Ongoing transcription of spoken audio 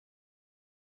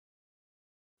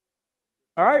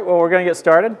All right, well, we're going to get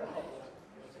started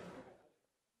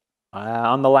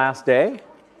on the last day.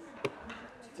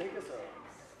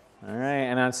 All right,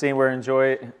 and I'm seeing we're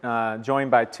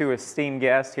joined by two esteemed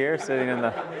guests here sitting in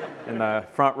the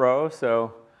front row.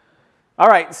 So, all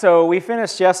right, so we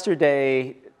finished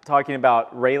yesterday talking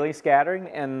about Rayleigh scattering,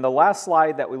 and the last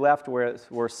slide that we left with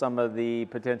were some of the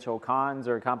potential cons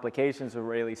or complications of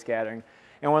Rayleigh scattering.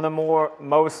 And one of the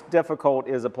most difficult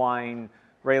is applying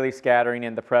Rayleigh scattering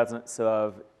in the presence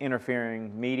of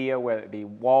interfering media, whether it be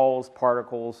walls,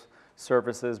 particles,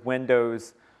 surfaces,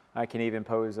 windows, can even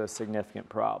pose a significant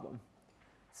problem.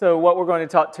 So what we're going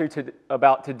to talk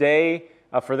about today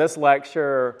for this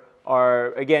lecture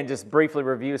are, again, just briefly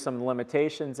review some of the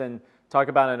limitations and talk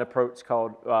about an approach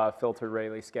called filtered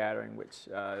Rayleigh scattering, which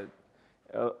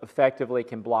effectively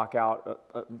can block out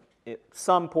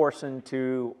some portion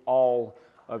to all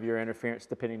of your interference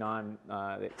depending on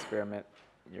the experiment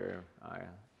you're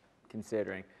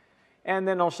considering. And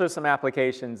then I'll show some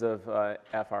applications of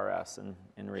FRS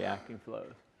and reacting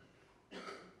flows.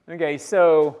 Okay,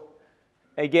 so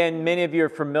again, many of you are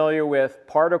familiar with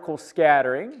particle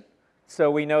scattering. So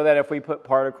we know that if we put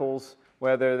particles,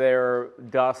 whether they're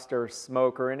dust or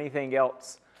smoke or anything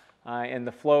else in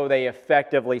the flow, they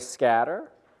effectively scatter.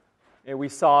 And we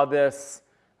saw this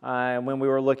when we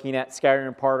were looking at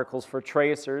scattering particles for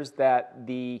tracers, that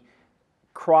the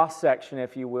cross-section,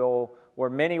 if you will, were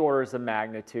many orders of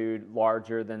magnitude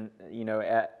larger than,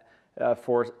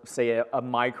 for, say, a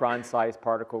micron-sized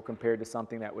particle compared to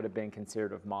something that would have been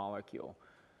considered a molecule.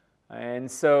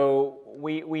 And so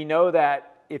we know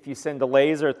that if you send a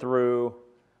laser through,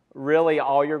 really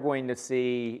all you're going to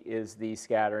see is the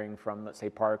scattering from, let's say,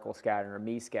 particle scattering or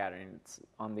Mie scattering. It's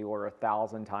on the order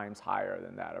 1,000 times higher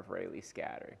than that of Rayleigh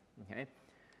scattering. Okay?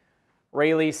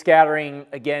 Rayleigh scattering,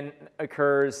 again,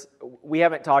 occurs, we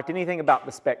haven't talked anything about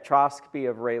the spectroscopy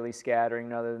of Rayleigh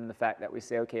scattering other than the fact that we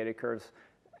say, okay, it occurs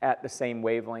at the same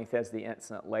wavelength as the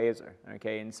incident laser,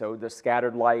 okay? And so the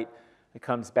scattered light, it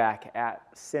comes back at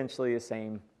essentially the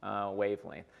same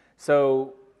wavelength.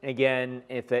 So again,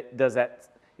 if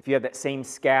you have that same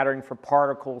scattering for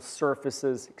particles,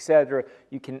 surfaces, etc.,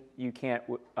 you can't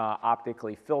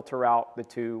optically filter out the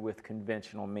two with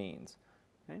conventional means.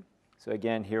 Okay? So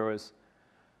again, here was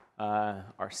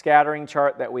our scattering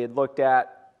chart that we had looked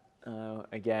at.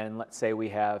 Again, let's say we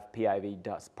have PIV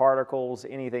dust particles,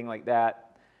 anything like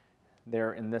that.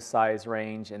 They're in this size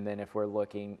range, and then if we're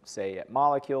looking, say, at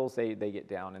molecules, they get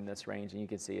down in this range, and you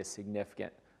can see a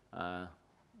significant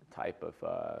type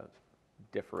of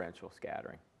differential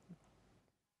scattering.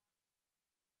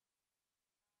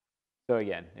 So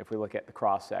again, if we look at the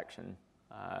cross-section,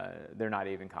 they're not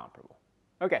even comparable.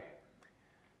 Okay.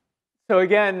 So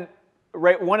again,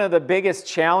 one of the biggest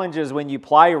challenges when you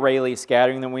apply Rayleigh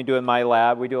scattering than we do in my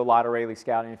lab, we do a lot of Rayleigh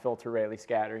scattering and filter Rayleigh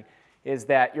scattering, is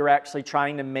that you're actually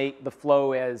trying to make the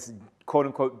flow as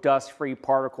quote-unquote dust-free,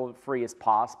 particle-free as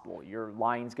possible. Your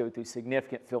lines go through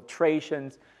significant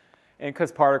filtrations, and because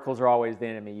particles are always the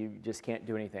enemy, you just can't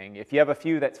do anything. If you have a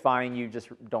few, that's fine. You just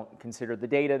don't consider the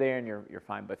data there, and you're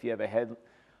fine. But if you have a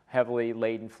heavily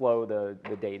laden flow, the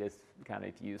data is kind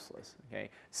of useless. Okay?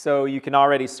 So you can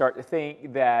already start to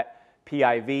think that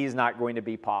PIV is not going to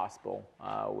be possible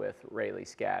with Rayleigh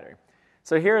scattering.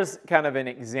 So here's kind of an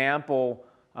example.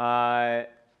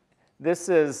 This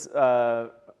is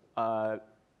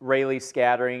Rayleigh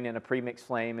scattering in a premixed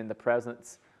flame in the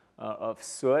presence of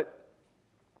soot,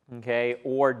 okay,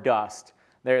 or dust.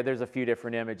 There's a few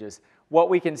different images. What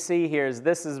we can see here is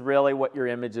this is really what your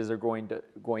images are going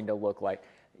to look like.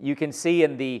 You can see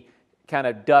in the kind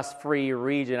of dust-free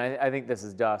region, I think this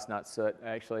is dust, not soot,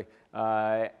 actually,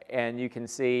 and you can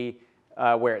see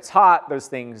where it's hot, those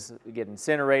things get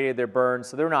incinerated, they're burned,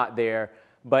 so they're not there.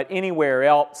 But anywhere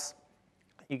else,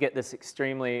 you get this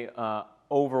extremely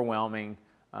overwhelming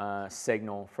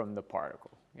signal from the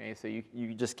particle. Okay? So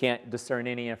you just can't discern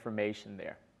any information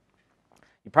there.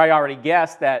 You probably already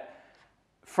guessed that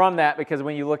from that, because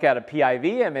when you look at a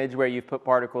PIV image where you've put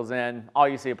particles in, all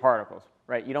you see are particles,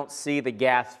 right? You don't see the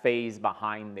gas phase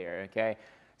behind there, okay?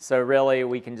 So really,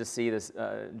 we can just see this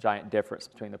giant difference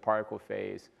between the particle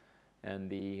phase and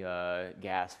the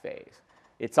gas phase.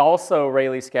 It's also,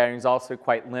 Rayleigh scattering is also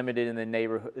quite limited in the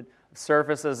neighborhood of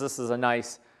surfaces. This is a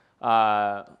nice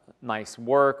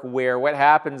work where what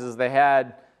happens is they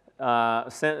had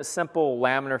a simple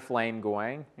laminar flame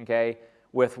going, okay,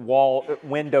 with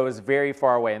windows very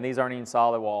far away, and these aren't even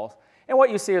solid walls. And what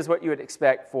you see is what you would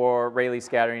expect for Rayleigh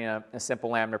scattering in a simple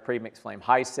laminar premixed flame.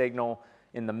 High signal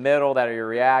in the middle, that are your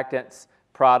reactants,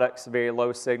 products, very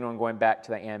low signal, and going back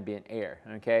to the ambient air,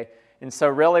 okay? And so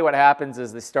really what happens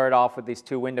is they start off with these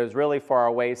two windows really far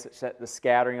away such that the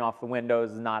scattering off the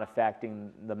windows is not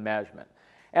affecting the measurement.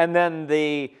 And then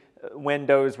the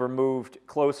windows were moved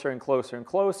closer and closer and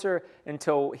closer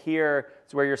until here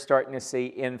is where you're starting to see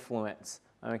influence,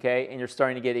 okay? And you're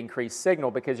starting to get increased signal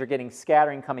because you're getting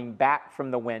scattering coming back from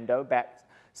the window,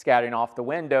 scattering off the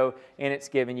window, and it's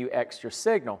giving you extra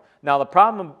signal. Now the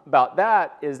problem about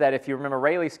that is that if you remember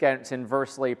Rayleigh scattering, it's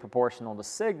inversely proportional to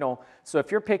signal. So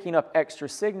if you're picking up extra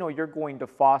signal, you're going to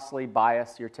falsely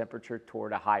bias your temperature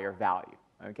toward a higher value,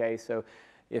 okay? So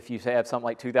if you have something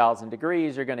like 2,000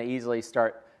 degrees, you're going to easily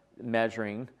start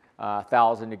measuring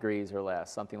 1,000 degrees or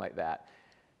less, something like that.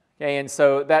 Okay, and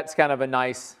so that's kind of a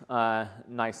nice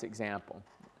example.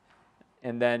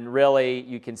 And then really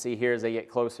you can see here as they get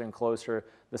closer and closer,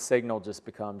 the signal just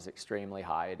becomes extremely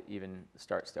high. It even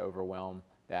starts to overwhelm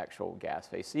the actual gas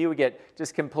phase. So you would get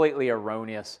just completely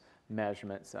erroneous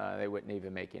measurements. They wouldn't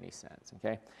even make any sense,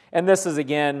 okay? And this is,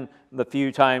 again, the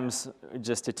few times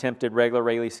just attempted regular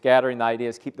Rayleigh scattering. The idea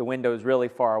is keep the windows really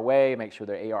far away, make sure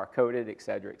they're AR coated, et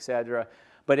cetera, et cetera.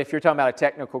 But if you're talking about a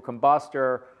technical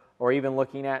combustor or even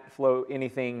looking at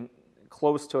anything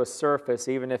close to a surface,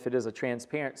 even if it is a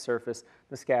transparent surface,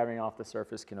 the scattering off the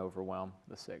surface can overwhelm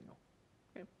the signal.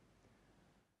 Okay.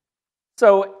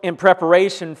 So in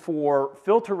preparation for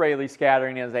filter Rayleigh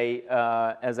scattering as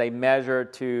a measure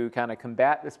to kind of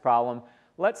combat this problem,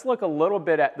 let's look a little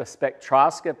bit at the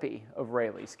spectroscopy of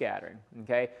Rayleigh scattering.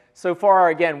 Okay? So far,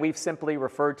 again, we've simply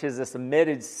referred to this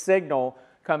emitted signal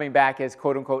coming back as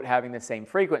quote-unquote having the same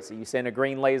frequency. You send a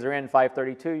green laser in,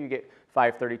 532, you get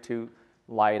 532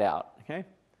 light out. Okay?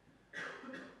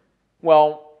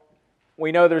 Well,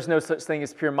 we know there's no such thing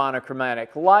as pure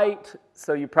monochromatic light,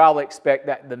 so you probably expect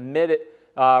that the emitted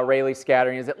Rayleigh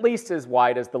scattering is at least as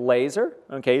wide as the laser.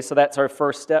 Okay, so that's our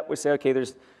first step. We say, okay,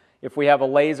 if we have a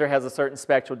laser has a certain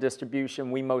spectral distribution,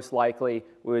 we most likely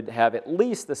would have at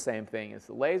least the same thing as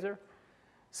the laser.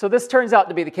 So this turns out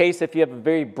to be the case if you have a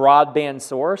very broadband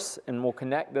source, and we'll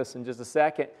connect this in just a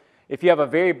second. If you have a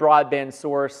very broadband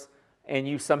source and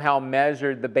you somehow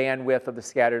measured the bandwidth of the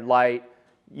scattered light,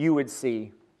 you would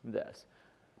see this.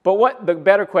 But the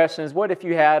better question is, what if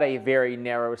you had a very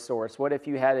narrow source? What if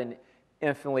you had an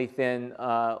infinitely thin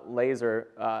laser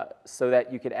so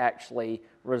that you could actually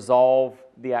resolve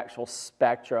the actual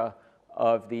spectra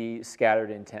of the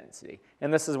scattered intensity?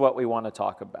 And this is what we want to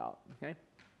talk about. Okay?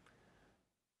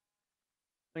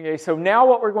 Okay, so now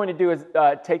what we're going to do is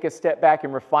take a step back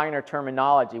and refine our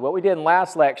terminology. What we did in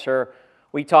last lecture,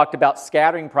 we talked about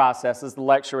scattering processes. The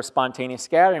lecture was spontaneous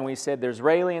scattering. We said there's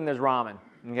Rayleigh and there's Raman.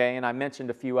 Okay, and I mentioned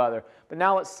a few other. But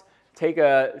now let's take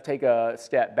a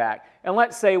step back. And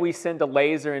let's say we send a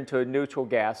laser into a neutral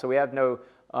gas. So we have no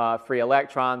free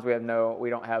electrons. We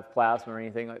don't have plasma or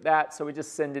anything like that. So we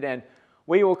just send it in.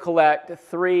 We will collect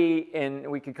three, and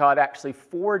we could call it actually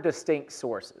 4 distinct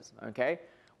sources. Okay.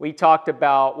 We'll talk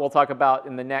about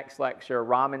in the next lecture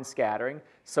Raman scattering.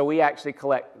 So we actually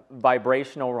collect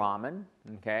vibrational Raman,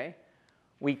 okay?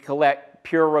 We collect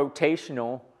pure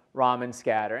rotational Raman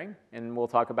scattering, and we'll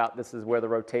talk about this is where the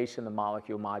rotation of the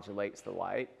molecule modulates the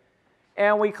light.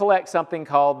 And we collect something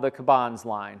called the Caban's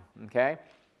line, okay?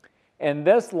 And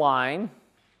this line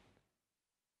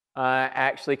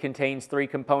actually contains 3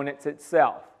 components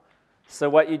itself. So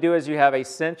what you do is you have a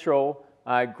central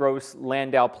gross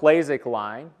Landau-Plasic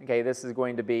line. Okay, this is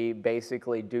going to be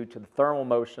basically due to the thermal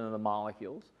motion of the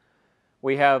molecules.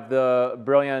 We have the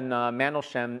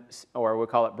Brillouin-Mandelstam, or we'll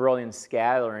call it Brillouin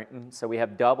scattering. So we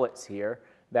have doublets here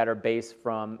that are based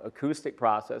from acoustic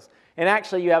process. And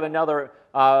actually you have another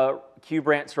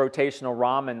Q-branch rotational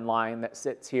Raman line that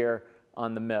sits here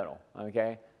on the middle.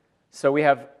 Okay, so we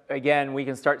have, again, we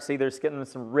can start to see there's getting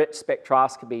some rich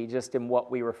spectroscopy just in what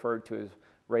we referred to as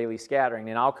Rayleigh scattering.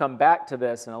 And I'll come back to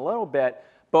this in a little bit,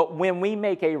 but when we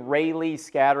make a Rayleigh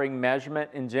scattering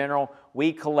measurement in general,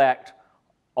 we collect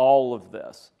all of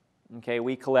this. Okay,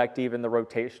 we collect even the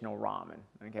rotational Raman.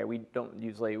 Okay, we don't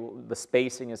usually, the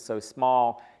spacing is so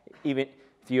small, even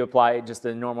if you apply just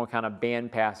a normal kind of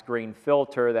bandpass green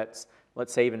filter that's,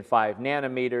 let's say, even 5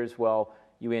 nanometers, well,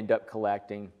 you end up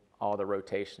collecting all the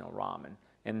rotational Raman.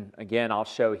 And again, I'll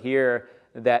show here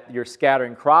that your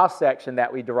scattering cross-section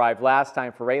that we derived last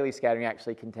time for Rayleigh scattering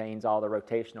actually contains all the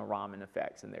rotational Raman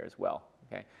effects in there as well.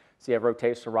 Okay, so you have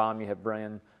rotational Raman, you have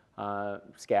Brillouin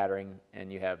scattering,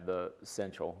 and you have the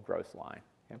central gross line.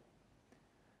 Okay?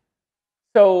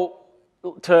 So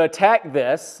to attack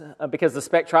this, because the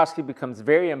spectroscopy becomes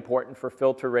very important for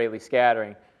filter Rayleigh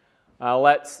scattering,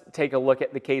 let's take a look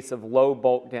at the case of low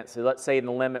bulk density. Let's say in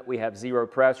the limit we have 0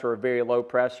 pressure or very low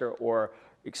pressure or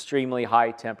extremely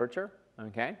high temperature.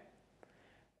 Okay,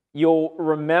 You'll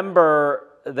remember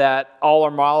that all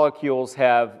our molecules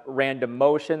have random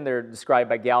motion. They're described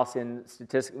by Gaussian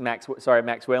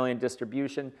Maxwellian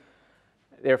distribution.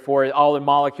 Therefore, all the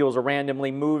molecules are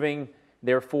randomly moving.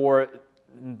 Therefore,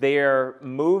 their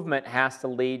movement has to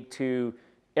lead to,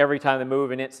 every time they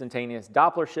move, an instantaneous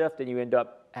Doppler shift, and you end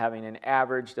up having an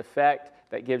averaged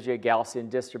effect that gives you a Gaussian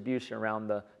distribution around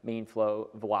the mean flow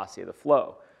velocity of the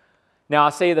flow. Now, I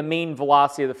say the mean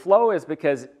velocity of the flow is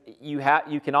because you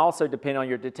can also, depend on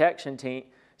your detection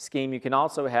scheme, you can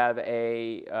also have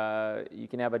a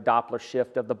Doppler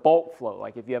shift of the bulk flow.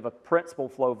 Like if you have a principal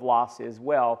flow velocity as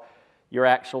well, your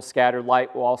actual scattered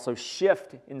light will also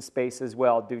shift in space as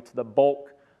well due to the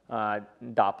bulk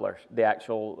Doppler, the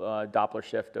actual Doppler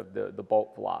shift of the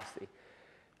bulk velocity.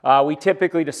 We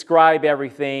typically describe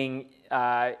everything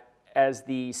as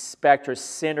the spectra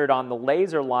centered on the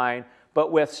laser line, but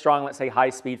with strong, let's say,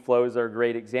 high-speed flows are a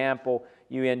great example.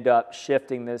 You end up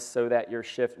shifting this so that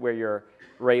where you're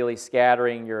Rayleigh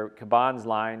scattering, your Caban's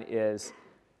line is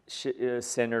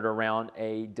centered around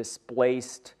a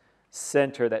displaced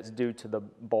center that's due to the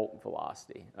bulk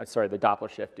velocity. The Doppler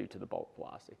shift due to the bulk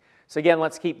velocity. So again,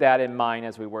 let's keep that in mind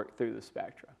as we work through the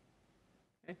spectra.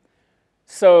 Okay.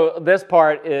 So this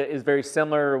part is very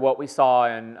similar to what we saw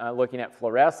in looking at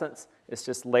fluorescence. It's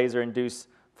just laser-induced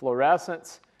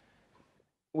fluorescence.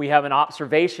 We have an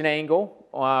observation angle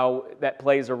that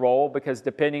plays a role because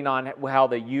depending on how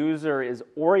the user is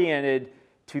oriented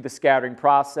to the scattering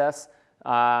process,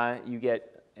 you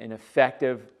get an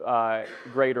effective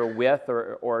greater width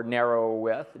or narrower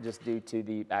width just due to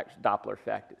the Doppler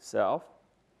effect itself.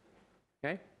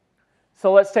 Okay?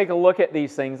 So let's take a look at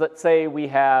these things. Let's say we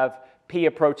have P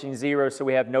approaching 0, so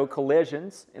we have no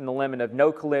collisions in the limit of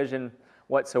no collision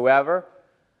whatsoever.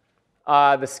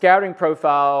 The scattering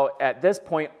profile at this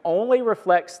point only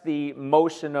reflects the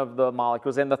motion of the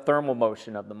molecules and the thermal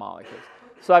motion of the molecules.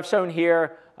 So I've shown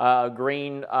here a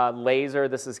green laser.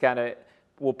 This is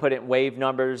we'll put it in wave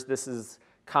numbers. This is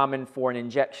common for an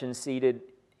injection-seated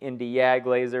Nd:YAG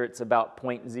laser. It's about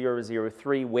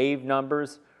 0.003 wave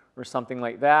numbers or something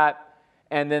like that.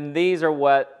 And then these are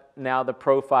what now the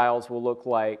profiles will look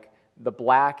like. The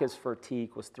black is for T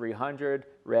equals 300,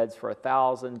 red's for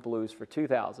 1,000, blue's for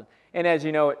 2,000. And as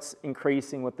you know, it's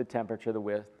increasing with the temperature, the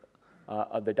width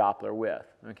of the Doppler width.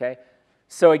 Okay?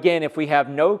 So again, if we have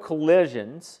no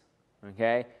collisions,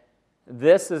 okay,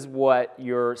 this is what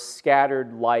your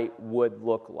scattered light would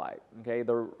look like. Okay?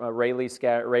 The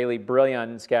Rayleigh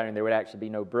brilliant scattering, there would actually be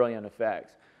no brilliant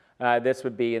effects. This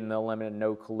would be in the limit of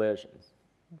no collisions.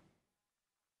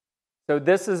 So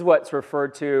this is what's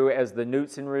referred to as the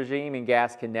Knudsen regime in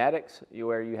gas kinetics,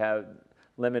 where you have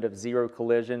limit of 0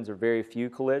 collisions or very few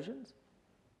collisions.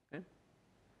 Okay.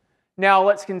 Now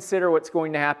let's consider what's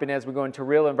going to happen as we go into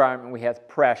real environment. We have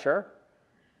pressure.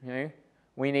 Okay.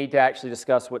 We need to actually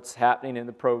discuss what's happening in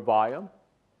the probe volume.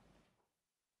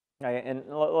 Okay. And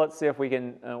let's see if we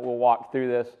can, we'll walk through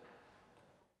this.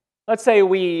 Let's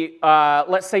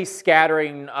say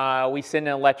scattering, we send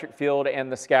an electric field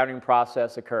and the scattering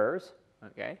process occurs,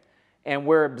 okay? And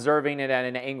we're observing it at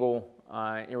an angle,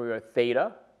 here we go,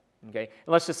 theta, okay?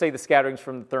 And let's just say the scattering's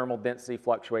from the thermal density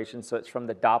fluctuation, so it's from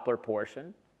the Doppler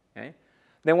portion, okay?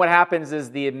 Then what happens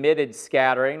is the emitted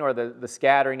scattering, or the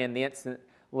scattering in the instant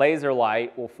laser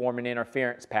light will form an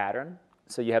interference pattern.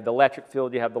 So you have the electric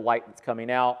field, you have the light that's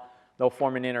coming out. They'll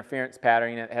form an interference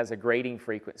pattern that has a grating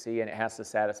frequency and it has to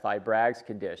satisfy Bragg's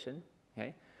condition.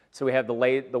 Okay? So we have the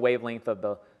wavelength of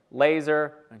the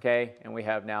laser, okay, and we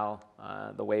have now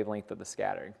the wavelength of the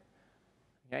scattering.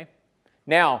 Okay?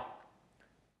 Now,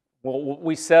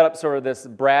 we set up sort of this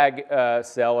Bragg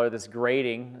cell or this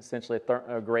grating, essentially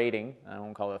a grating. I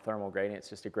don't call it a thermal grating, it's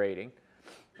just a grating.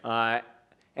 And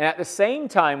at the same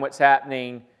time, what's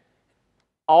happening,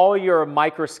 all your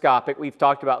microscopic, we've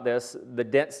talked about this, the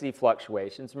density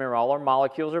fluctuations. Remember, all our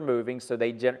molecules are moving, so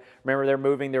remember they're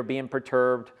moving, they're being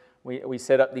perturbed. We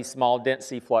set up these small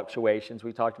density fluctuations.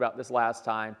 We talked about this last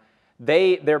time.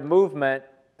 Their movement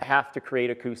have to create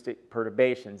acoustic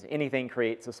perturbations. Anything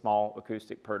creates a small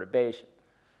acoustic perturbation.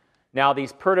 Now,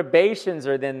 these perturbations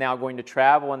are then now going to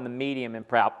travel in the medium and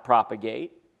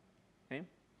propagate. Okay?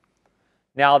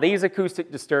 Now, these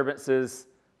acoustic disturbances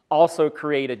also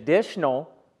create additional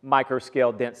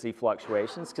microscale density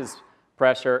fluctuations because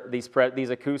pressure, these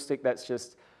acoustic, that's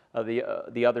just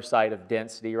the other side of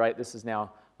density, right? This is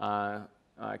now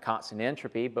constant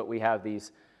entropy, but we have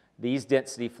these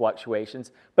density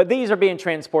fluctuations. But these are being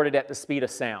transported at the speed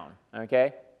of sound,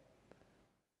 okay?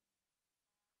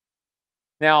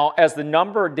 Now, as the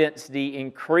number density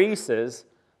increases,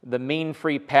 the mean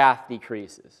free path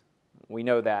decreases. We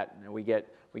know that. We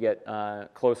get we get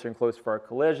closer and closer for our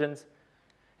collisions.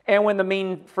 And when the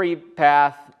mean free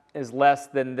path is less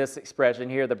than this expression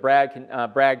here, the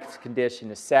Bragg's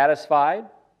condition is satisfied,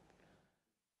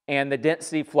 and the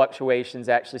density fluctuations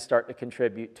actually start to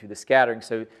contribute to the scattering.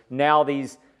 So now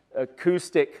these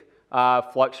acoustic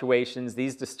fluctuations,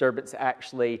 these disturbances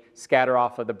actually scatter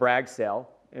off of the Bragg cell,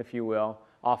 if you will,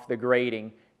 off the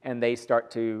grating, and they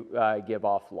start to give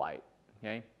off light.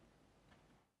 Okay?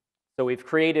 So we've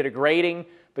created a grating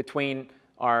between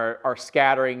our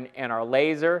scattering and our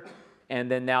laser, and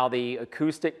then now the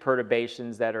acoustic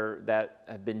perturbations that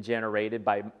have been generated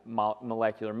by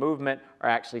molecular movement are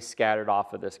actually scattered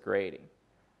off of this grating.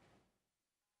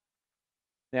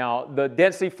 Now, the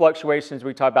density fluctuations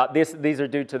we talked about, these are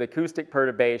due to the acoustic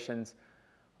perturbations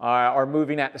are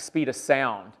moving at the speed of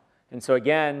sound. And so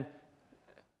again,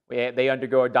 they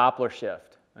undergo a Doppler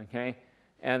shift, okay?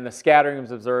 And the scattering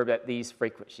is observed at these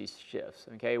frequency shifts,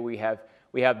 okay? We have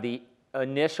the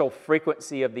initial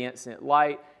frequency of the incident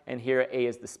light, and here A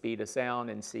is the speed of sound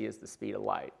and C is the speed of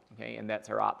light, okay? And that's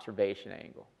our observation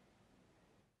angle.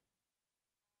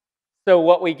 So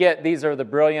what we get, these are the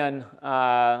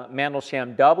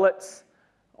Brillouin-Mandelstam doublets,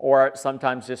 or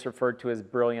sometimes just referred to as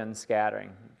Brillouin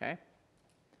scattering, okay?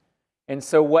 And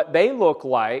so what they look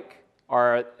like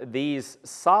are these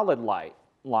solid light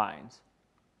lines,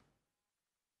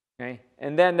 okay?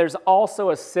 And then there's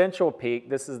also a central peak,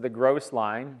 this is the gross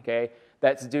line, okay?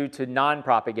 That's due to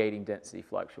non-propagating density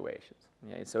fluctuations,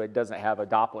 okay? So it doesn't have a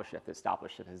Doppler shift, its Doppler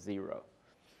shift is 0,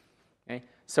 okay?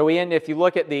 So if you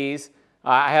look at these,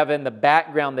 I have in the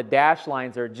background the dashed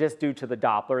lines are just due to the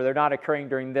Doppler. They're not occurring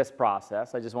during this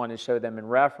process. I just wanted to show them in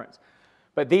reference.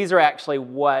 But these are actually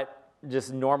what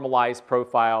just normalized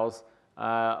profiles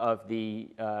of the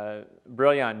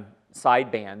Brillouin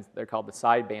sidebands, they're called the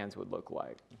sidebands, would look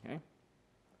like. Okay?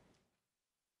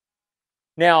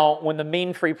 Now, when the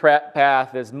mean free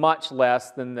path is much less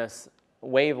than this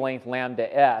wavelength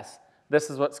lambda s, this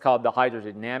is what's called the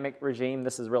hydrodynamic regime.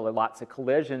 This is really lots of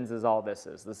collisions is all this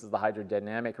is. This is the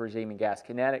hydrodynamic regime in gas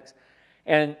kinetics.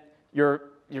 And your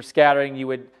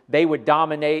scattering, they would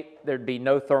dominate. There'd be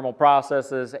no thermal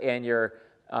processes, and your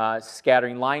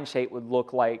scattering line shape would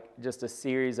look like just a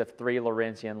series of 3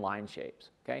 Lorentzian line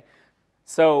shapes. Okay?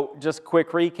 So just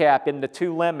quick recap, in the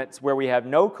two limits where we have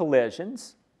no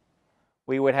collisions,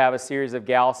 we would have a series of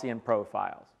Gaussian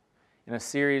profiles. In a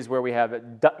series where we have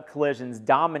collisions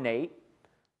dominate,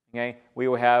 okay, we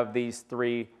will have these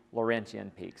 3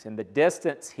 Lorentzian peaks. And the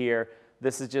distance here,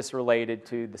 this is just related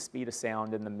to the speed of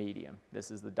sound in the medium.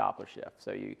 This is the Doppler shift.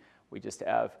 So we just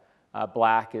have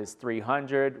black is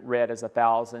 300, red is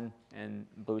 1,000, and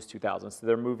blue is 2,000. So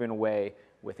they're moving away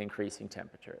with increasing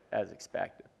temperature, as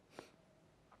expected,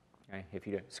 okay, if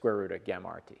you do square root of gamma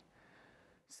RT.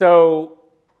 So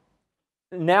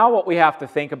now what we have to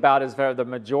think about is for the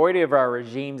majority of our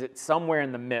regimes, it's somewhere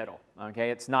in the middle, okay?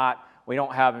 It's not, we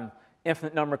don't have an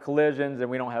infinite number of collisions and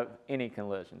we don't have any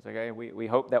collisions, okay? We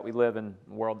hope that we live in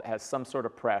a world that has some sort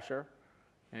of pressure,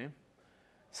 okay?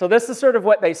 So this is sort of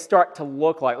what they start to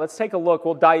look like. Let's take a look.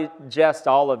 We'll digest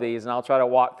all of these and I'll try to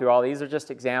walk through all. These are just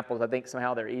examples. I think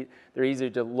somehow they're easy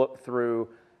to look through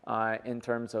in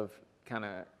terms of kind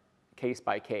of case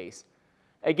by case.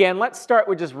 Again, let's start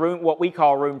with just what we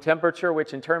call room temperature,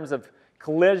 which in terms of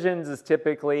collisions is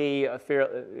typically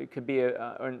can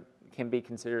be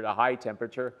considered a high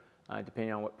temperature,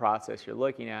 depending on what process you're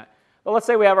looking at. But let's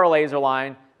say we have our laser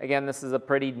line. Again, this is a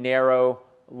pretty narrow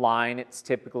line. It's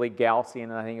typically Gaussian,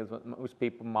 and I think is what most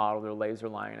people model their laser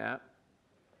line at.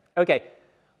 Okay,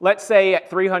 let's say at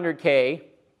 300 K,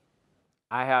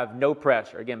 I have no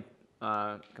pressure. Again,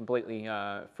 completely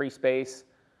free space.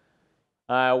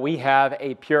 We have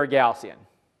a pure Gaussian.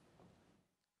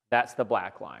 That's the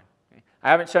black line. Okay.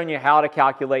 I haven't shown you how to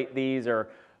calculate these or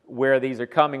where these are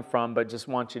coming from, but just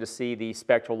want you to see the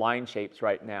spectral line shapes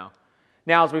right now.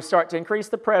 Now, as we start to increase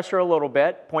the pressure a little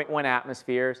bit, 0.1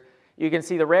 atmospheres, you can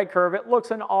see the red curve. It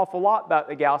looks an awful lot about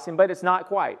the Gaussian, but it's not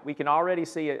quite. We can already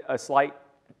see a slight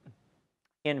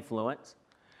influence.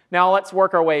 Now, let's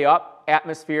work our way up.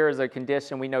 Atmosphere is a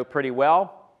condition we know pretty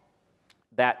well.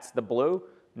 That's the blue.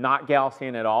 Not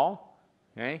Gaussian at all,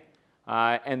 okay?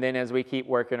 And then as we keep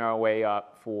working our way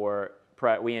up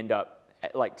we end up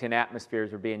at like 10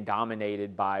 atmospheres, we're being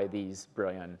dominated by these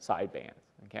Brillouin sidebands,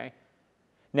 okay?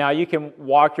 Now you can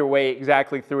walk your way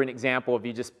exactly through an example if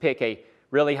you just pick a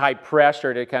really high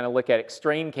pressure to kind of look at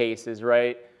extreme cases,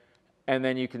 right? And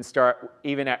then you can start,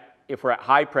 if we're at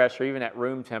high pressure, even at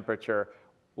room temperature,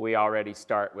 we already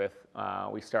start with,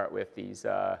 these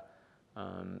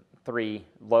 3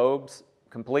 lobes,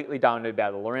 completely dominated by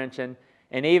the Lorentzian,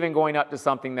 and even going up to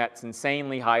something that's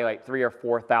insanely high, like 3,000 or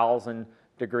 4,000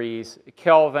 degrees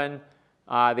Kelvin.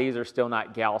 These are still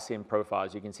not Gaussian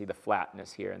profiles. You can see the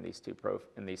flatness here in these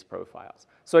these profiles.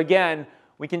 So again,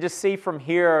 we can just see from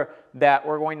here that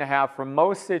we're going to have, for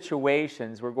most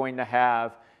situations, we're going to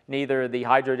have neither the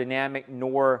hydrodynamic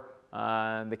nor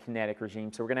the kinetic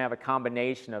regime. So we're going to have a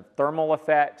combination of thermal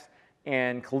effects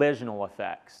and collisional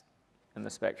effects in the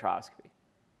spectroscopy.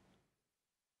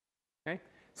 Okay?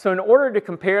 So in order to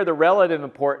compare the relative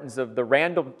importance of the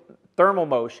random thermal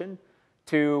motion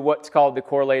to what's called the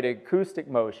correlated acoustic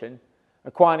motion,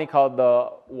 a quantity called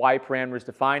the Y parameter is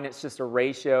defined. It's just a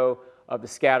ratio of the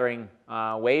scattering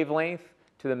wavelength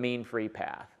to the mean free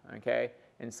path. Okay?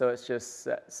 And so it just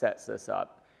sets this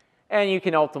up. And you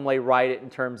can ultimately write it in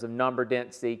terms of number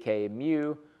density, K and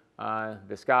mu,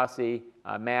 viscosity,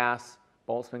 mass,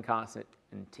 Boltzmann constant,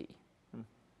 and T.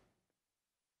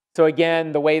 So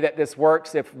again, the way that this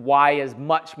works, if Y is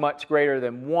much, much greater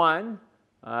than 1,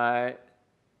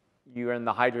 you're in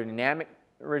the hydrodynamic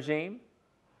regime.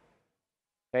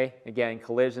 Okay? Again,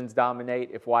 collisions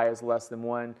dominate. If Y is less than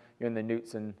 1, you're in the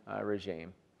Knudsen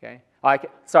regime. Okay?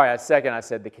 Sorry, I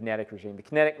said the kinetic regime. The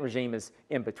kinetic regime is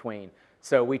in between.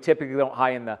 So we typically don't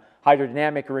high in the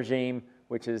hydrodynamic regime,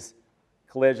 which is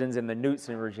collisions, and the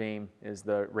Knudsen regime is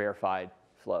the rarefied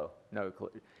flow. No,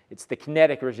 it's the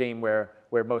kinetic regime where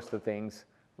most of the things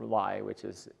lie, which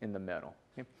is in the middle.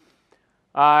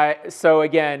 Okay? So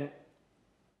again,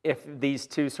 if these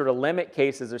two sort of limit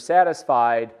cases are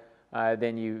satisfied,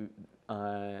 then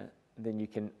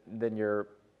your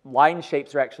line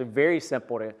shapes are actually very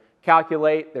simple to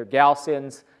calculate. They're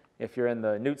Gaussians if you're in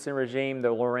the Knudsen regime,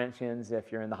 they're Lorentzians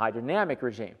if you're in the hydrodynamic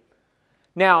regime.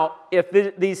 Now, if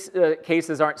these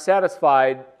cases aren't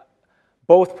satisfied,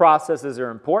 both processes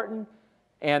are important,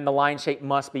 and the line shape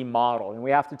must be modeled. And we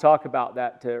have to talk about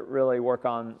that to really work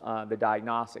on the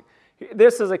diagnostic.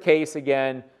 This is a case,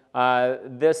 again,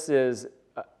 this is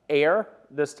air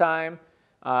this time.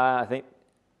 I think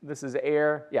this is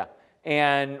air, yeah.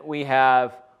 And we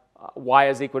have Y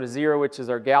is equal to 0, which is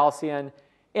our Gaussian.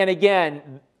 And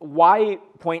again, Y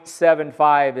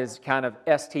 0.75 is kind of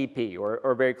STP,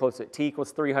 or very close to it. T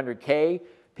equals 300 K,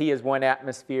 P is 1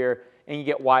 atmosphere, and you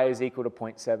get Y is equal to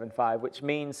 0.75, which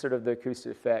means sort of the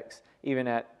acoustic effects, even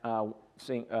at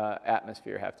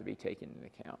atmosphere, have to be taken into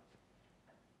account.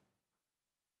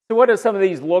 So what do some of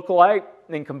these look like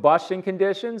in combustion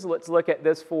conditions? Let's look at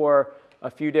this for a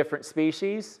few different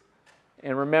species.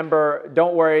 And remember,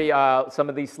 don't worry, some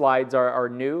of these slides are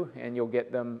new, and you'll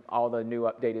get them, all the new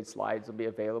updated slides will be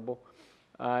available.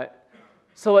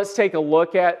 So let's take a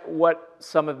look at what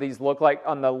some of these look like.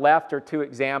 On the left are two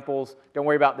examples. Don't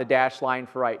worry about the dashed line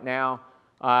for right now.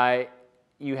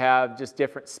 You have just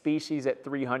different species at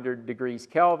 300 degrees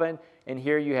Kelvin, and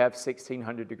here you have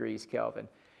 1600 degrees Kelvin.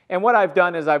 And what I've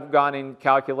done is I've gone and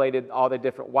calculated all the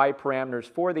different Y parameters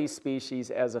for these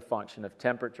species as a function of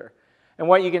temperature. And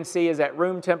what you can see is at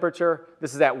room temperature,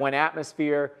 this is at 1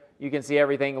 atmosphere, you can see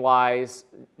everything lies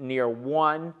near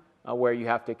 1, where you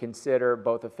have to consider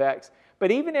both effects.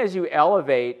 But even as you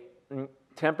elevate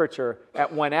temperature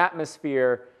at 1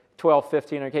 atmosphere, 12,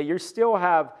 15, okay, you still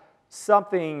have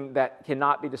something that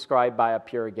cannot be described by a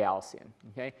pure Gaussian.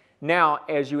 Okay? Now,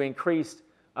 as you increase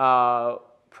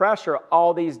pressure,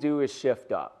 all these do is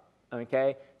shift up,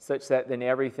 okay, such that then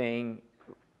everything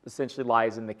essentially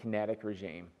lies in the kinetic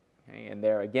regime. Okay? And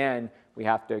there again, we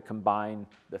have to combine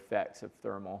the effects of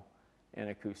thermal and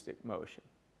acoustic motion.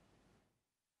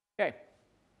 Okay.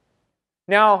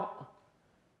 Now,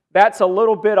 that's a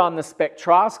little bit on the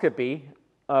spectroscopy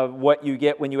of what you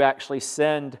get when you actually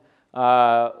send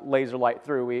laser light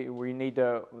through. We need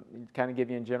to kind of give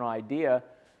you a general idea.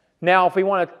 Now, if we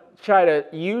want to try to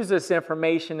use this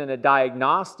information in a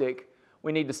diagnostic,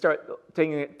 we need to start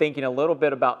thinking a little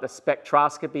bit about the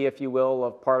spectroscopy, if you will,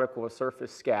 of particle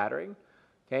surface scattering.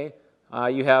 Okay?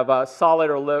 You have solid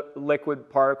or liquid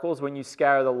particles. When you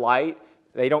scatter the light,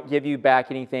 they don't give you back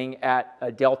anything at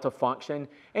a delta function,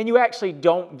 and you actually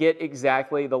don't get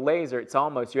exactly the laser. It's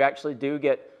almost, you actually do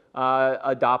get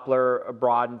a Doppler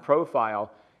broadened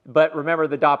profile. But remember,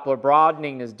 the Doppler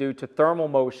broadening is due to thermal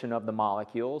motion of the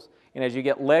molecules, and as you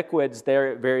get liquids,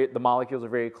 the molecules are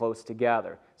very close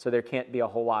together, so there can't be a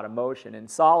whole lot of motion. And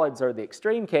solids are the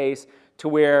extreme case, to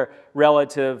where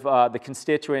relative the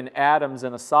constituent atoms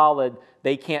in a solid,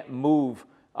 they can't move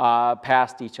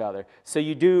past each other. So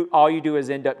all you do is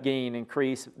end up getting an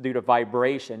increase due to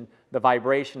vibration. The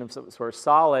vibration of some sort of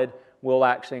solid will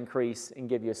actually increase and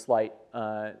give you a slight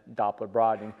Doppler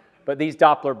broadening. But these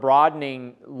Doppler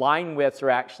broadening line widths are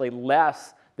actually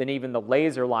less than even the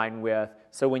laser line width.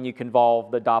 So when you convolve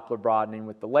the Doppler broadening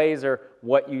with the laser,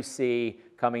 what you see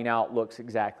coming out looks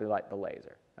exactly like the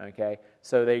laser. okay?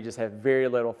 So they just have very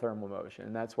little thermal motion,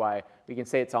 and that's why we can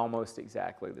say it's almost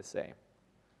exactly the same.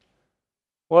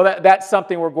 Well, that's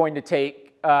something we're going to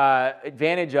take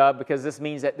advantage of, because this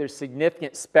means that there's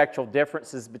significant spectral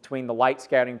differences between the light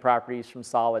scattering properties from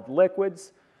solid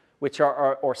liquids, which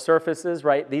are or surfaces,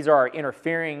 right? These are our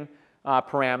interfering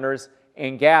parameters,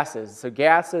 and gases. So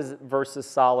gases versus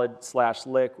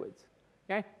solid/liquids,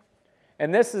 okay?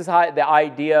 And this is the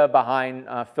idea behind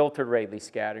filtered Rayleigh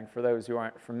scattering, for those who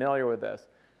aren't familiar with this.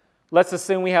 Let's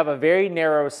assume we have a very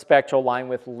narrow spectral line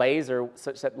with laser,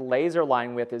 such that the laser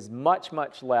line width is much,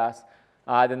 much less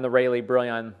than the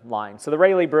Rayleigh-Brillouin line. So the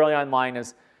Rayleigh-Brillouin line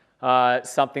is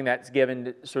something that's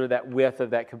given sort of that width of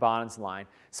that Cabanis line.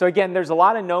 So again, there's a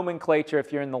lot of nomenclature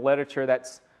if you're in the literature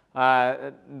that's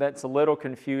a little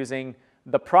confusing.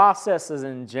 The processes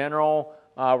in general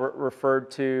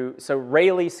referred to, so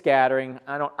Rayleigh scattering,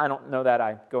 I don't know that,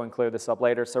 I go and clear this up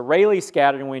later. So Rayleigh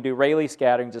scattering, when we do Rayleigh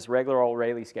scattering, just regular old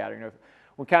Rayleigh scattering,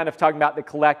 we're kind of talking about the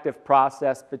collective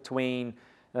process between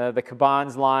the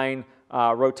Cabanis line,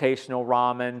 rotational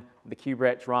Raman, the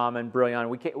Cubrecht Raman,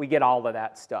 Brillouin. We get all of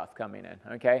that stuff coming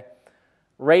in, okay?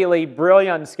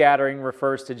 Rayleigh-Brillouin scattering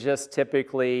refers to just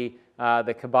typically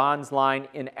the Cabanis line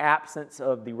in absence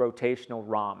of the rotational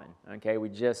Raman, okay?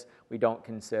 We don't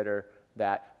consider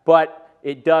that. But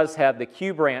it does have the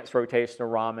Cubrecht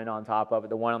rotational Raman on top of it,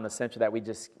 the one on the center that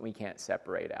we can't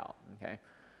separate out, okay?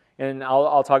 And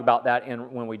I'll talk about that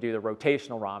when we do the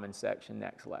rotational Raman section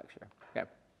next lecture, okay?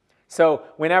 So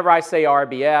whenever I say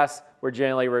RBS, we're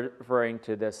generally referring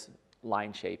to this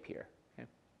line shape here. Okay?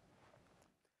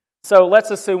 So let's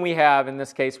assume we have, in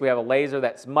this case, we have a laser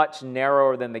that's much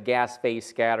narrower than the gas phase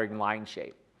scattering line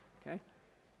shape. Okay?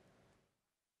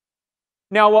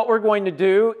 Now what we're going to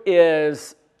do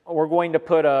is we're going to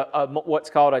put what's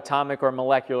called atomic or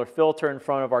molecular filter in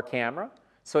front of our camera.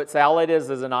 So all it is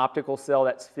an optical cell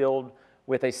that's filled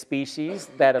with a species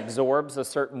that absorbs a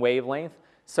certain wavelength.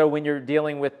 So when you're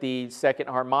dealing with the second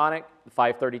harmonic, the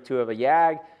 532 of a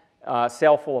YAG, a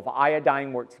cell full of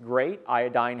iodine works great.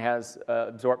 Iodine has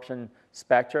absorption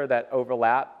spectra that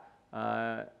overlap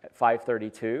at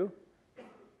 532.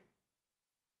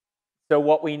 So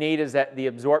what we need is that the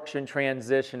absorption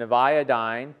transition of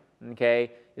iodine,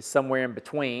 okay, is somewhere in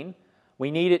between.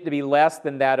 We need it to be less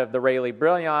than that of the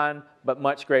Rayleigh-Brillouin, but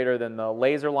much greater than the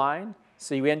laser line.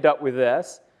 So you end up with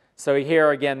this. So here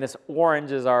again, this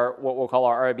orange is what we'll call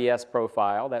our RBS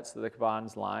profile. That's the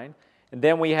Cabanis line. And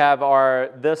then we have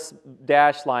this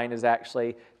dashed line is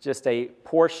actually just a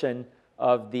portion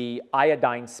of the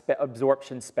iodine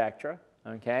absorption spectra,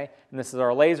 okay? And this is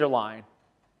our laser line.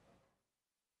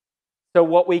 So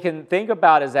what we can think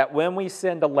about is that when we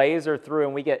send a laser through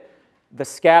and we get the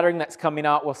scattering that's coming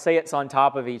out, we'll say it's on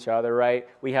top of each other, right?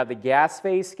 We have the gas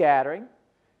phase scattering,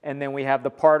 and then we have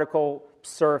the particle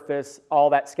surface,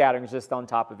 all that scattering is just on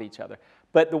top of each other.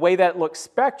 But the way that looks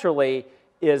spectrally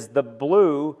is the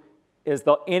blue is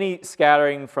any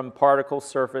scattering from particle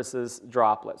surfaces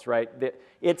droplets, right?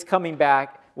 It's coming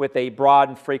back with a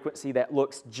broad frequency that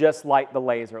looks just like the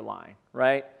laser line,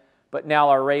 right? But now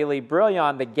our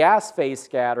Rayleigh-Brillouin, the gas phase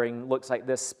scattering looks like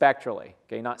this spectrally,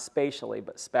 okay? Not spatially,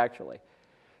 but spectrally.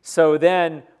 So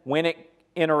then when it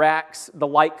interacts, the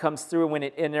light comes through, when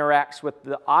it interacts with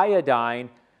the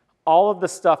iodine, all of the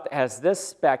stuff that has this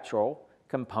spectral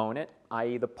component,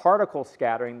 i.e. the particle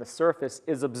scattering, the surface,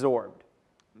 is absorbed,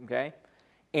 okay?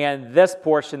 And this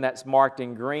portion that's marked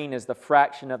in green is the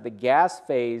fraction of the gas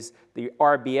phase the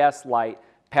RBS light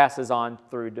passes on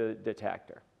through the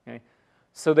detector, okay?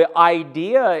 So the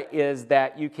idea is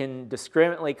that you can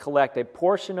discriminately collect a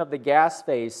portion of the gas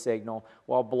phase signal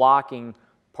while blocking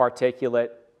particulate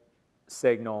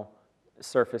signal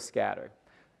surface scattering.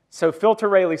 So filter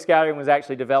Rayleigh scattering was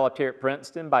actually developed here at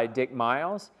Princeton by Dick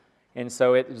Miles, and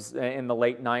so it was in the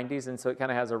late 90s, and so it kind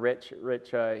of has a rich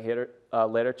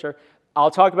literature.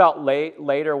 I'll talk about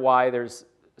later why there's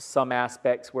some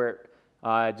aspects where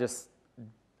it just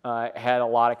had a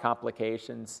lot of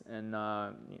complications, and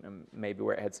maybe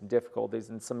where it had some difficulties.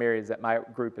 In some areas that my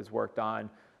group has worked on,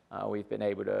 we've been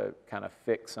able to kind of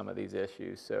fix some of these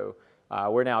issues. So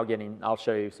we're now I'll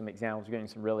show you some examples, we're getting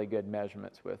some really good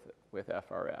measurements with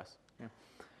FRS. Yeah.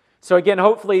 So again,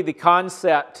 hopefully the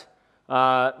concept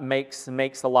makes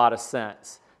a lot of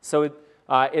sense. So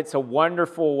it's a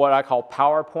wonderful, what I call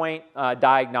PowerPoint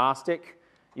diagnostic.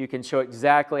 You can show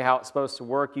exactly how it's supposed to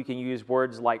work. You can use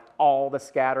words like all the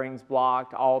scattering's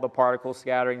blocked, all the particle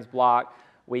scattering's blocked.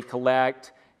 We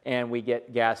collect and we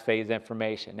get gas phase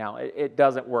information. Now, it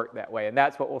doesn't work that way, and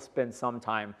that's what we'll spend some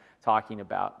time talking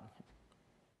about.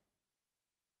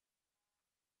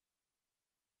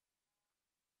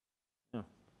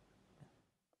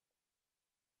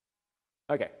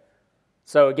 Okay.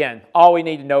 So again, all we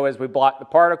need to know is we block the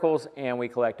particles and we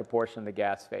collect a portion of the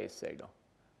gas phase signal.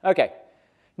 Okay.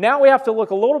 Now we have to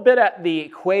look a little bit at the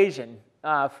equation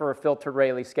for filtered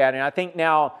Rayleigh scattering. I think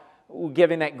now,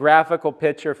 given that graphical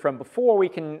picture from before, we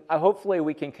can hopefully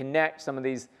we can connect some of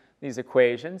these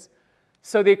equations.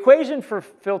 So the equation for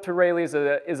filtered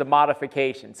Rayleigh is a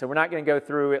modification. So we're not going to go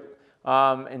through it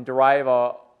and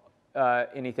derive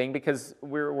anything because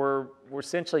we're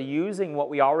essentially using what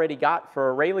we already got for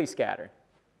a Rayleigh scattering.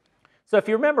 So if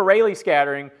you remember Rayleigh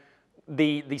scattering,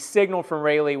 the signal from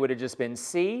Rayleigh would have just been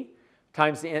C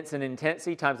times the incident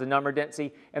intensity times the number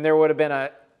density, and there would have been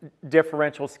a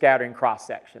differential scattering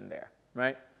cross-section there,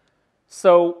 right?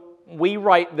 So we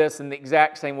write this in the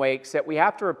exact same way, except we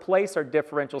have to replace our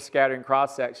differential scattering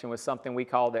cross-section with something we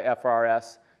call the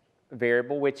FRS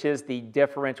variable, which is the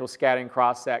differential scattering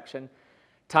cross-section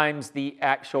times the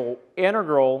actual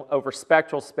integral over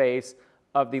spectral space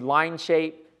of the line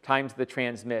shape times the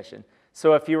transmission.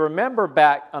 So if you remember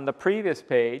back on the previous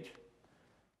page,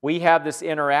 we have this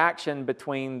interaction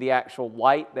between the actual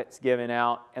light that's given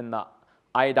out and the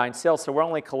iodine cell. So we're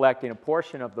only collecting a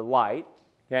portion of the light,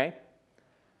 okay?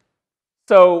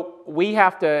 So we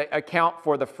have to account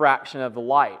for the fraction of the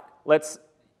light. Let's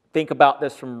think about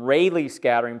this from Rayleigh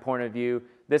scattering point of view.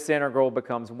 This integral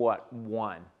becomes what?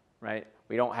 1, right?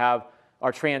 We don't have,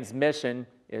 our transmission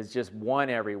is just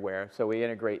 1 everywhere. So we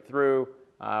integrate through.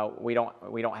 We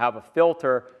don't have a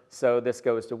filter, so this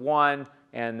goes to 1,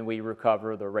 and we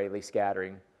recover the Rayleigh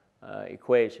scattering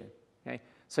equation. Okay?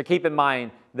 So keep in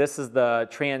mind, this is the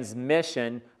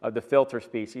transmission of the filter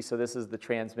species. So this is the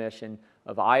transmission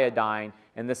of iodine,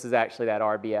 and this is actually that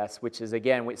RBS, which is,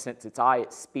 again, since it's I,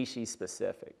 it's species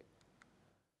specific.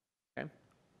 Okay?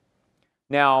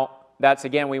 Now, that's,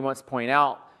 again, we must point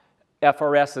out,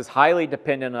 FRS is highly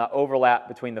dependent on the overlap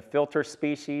between the filter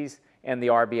species and the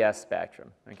RBS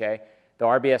spectrum. Okay? The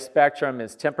RBS spectrum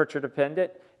is temperature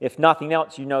dependent. If nothing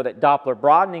else, you know that Doppler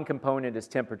broadening component is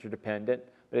temperature dependent,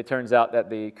 but it turns out that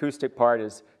the acoustic part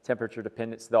is temperature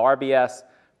dependent. So the RBS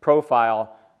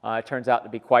profile turns out to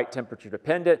be quite temperature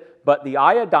dependent, but the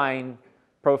iodine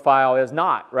profile is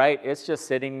not, right? It's just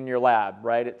sitting in your lab,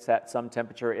 right? It's at some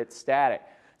temperature, it's static.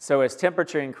 So as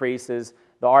temperature increases,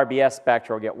 the RBS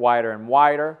spectra will get wider and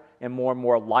wider, and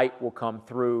more light will come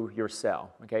through your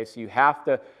cell. Okay, so you have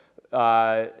to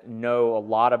know a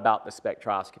lot about the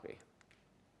spectroscopy.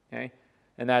 Okay,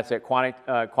 and that's it.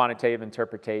 Quantitative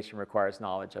interpretation requires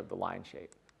knowledge of the line shape.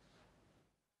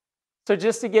 So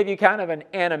just to give you kind of an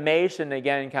animation,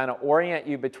 again, kind of orient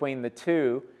you between the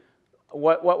two,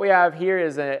 what we have here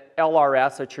is an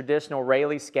LRS, a traditional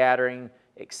Rayleigh scattering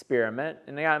experiment.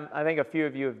 And I think a few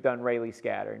of you have done Rayleigh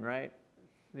scattering, right?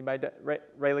 Anybody done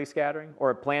Rayleigh scattering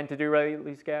or plan to do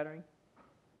Rayleigh scattering?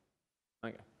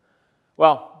 Okay.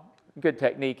 Well, good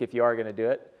technique if you are going to do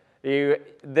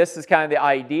it. This is kind of the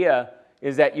idea,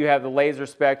 is that you have the laser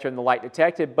spectra and the light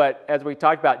detected, but as we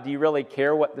talked about, do you really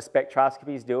care what the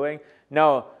spectroscopy is doing?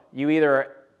 No, you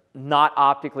either not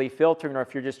optically filtering, or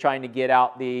if you're just trying to get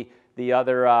out the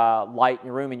other light in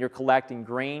your room and you're collecting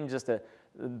green, just the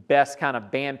best kind of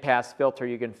bandpass filter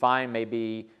you can find may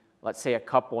be, let's say, a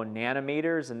couple of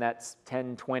nanometers, and that's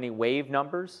 10, 20 wave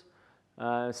numbers.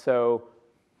 So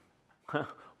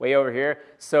way over here.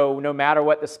 So no matter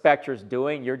what the spectra is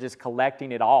doing, you're just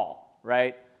collecting it all,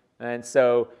 right? And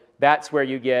so that's where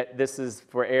you get, this is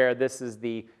for air, this is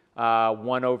the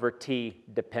 1/T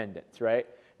dependence, right?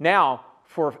 Now,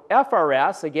 for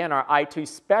FRS, again, our I2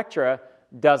 spectra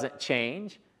doesn't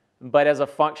change, but as a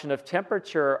function of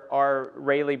temperature, our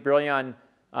Rayleigh-Brillouin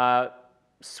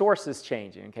source is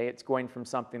changing, okay? It's going from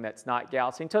something that's not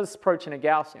Gaussian to it's approaching a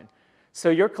Gaussian.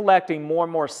 So you're collecting more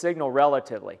and more signal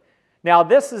relatively. Now,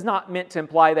 this is not meant to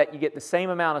imply that you get the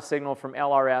same amount of signal from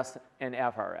LRS and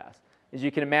FRS. As you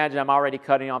can imagine, I'm already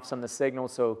cutting off some of the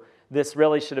signals, so this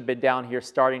really should have been down here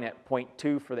starting at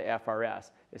 0.2 for the FRS.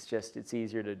 It's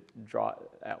easier to draw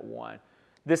at 1.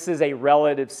 This is a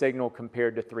relative signal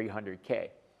compared to 300K.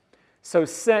 So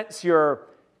since the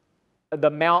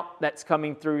amount that's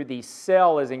coming through the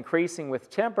cell is increasing with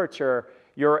temperature,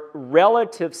 your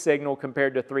relative signal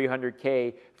compared to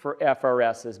 300K for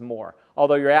FRS is more,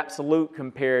 although your absolute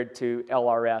compared to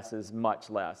LRS is much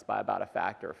less by about a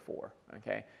factor of 4,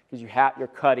 okay? Because you're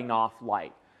cutting off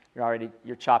light.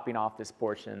 You're chopping off this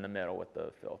portion in the middle with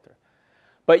the filter.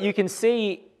 But you can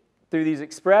see through these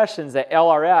expressions that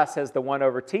LRS has the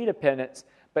 1/T dependence,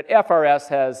 but FRS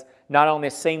has not only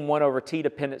the same 1/T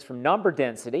dependence from number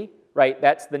density, right?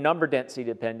 That's the number density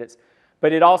dependence,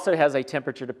 but it also has a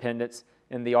temperature dependence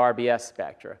in the RBS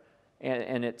spectra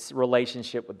and its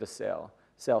relationship with the cell.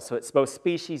 So it's both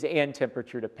species and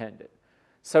temperature dependent.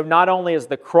 So not only is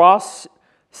the cross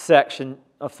section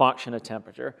a function of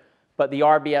temperature, but the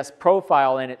RBS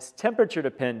profile and its temperature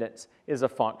dependence is a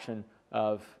function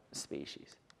of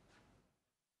species.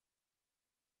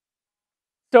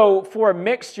 So for a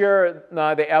mixture,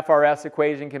 the FRS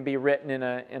equation can be written in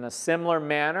a similar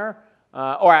manner,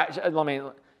 or actually,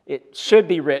 it should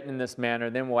be written in this manner,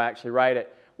 then we'll actually write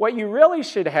it. What you really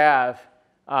should have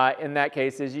in that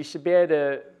case is you should be able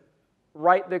to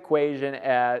write the equation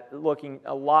at looking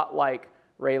a lot like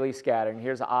Rayleigh scattering.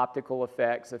 Here's the optical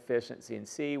effects, efficiency, and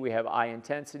C. We have I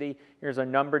intensity. Here's our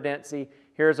number density.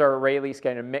 Here's our Rayleigh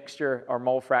scattering mixture, our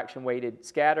mole fraction weighted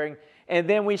scattering. And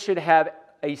then we should have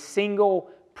a single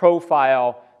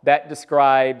profile that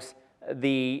describes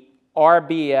the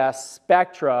RBS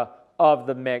spectra of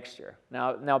the mixture.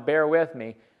 Now bear with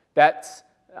me.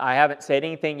 I haven't said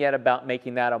anything yet about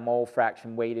making that a mole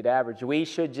fraction weighted average. We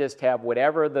should just have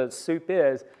whatever the soup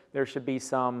is, there should be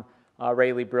some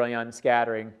Rayleigh-Brillouin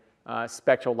scattering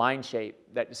spectral line shape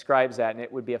that describes that, and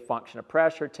it would be a function of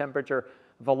pressure, temperature,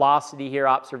 velocity here,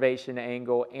 observation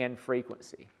angle, and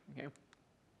frequency. Okay?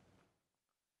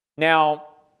 Now,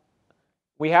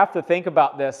 we have to think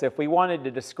about this. If we wanted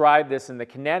to describe this in the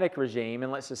kinetic regime,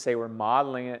 and let's just say we're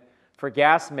modeling it for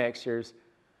gas mixtures,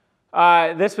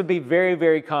 this would be very,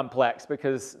 very complex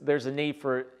because there's a need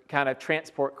for kind of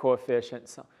transport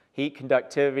coefficients, heat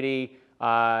conductivity,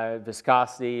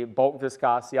 viscosity, bulk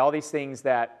viscosity, all these things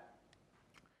that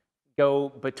go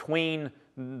between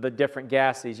the different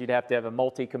gases. You'd have to have a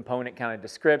multi-component kind of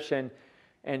description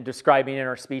and describing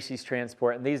interspecies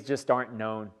transport, and these just aren't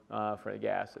known for the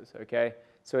gases, okay?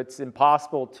 So it's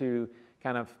impossible to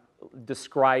kind of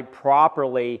describe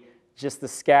properly just the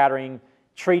scattering,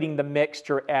 treating the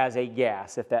mixture as a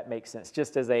gas, if that makes sense,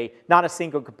 just as not a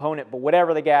single component, but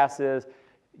whatever the gas is,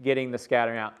 getting the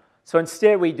scattering out. So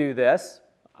instead we do this.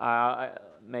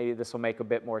 Maybe this will make a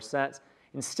bit more sense.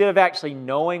 Instead of actually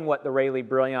knowing what the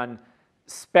Rayleigh-Brillouin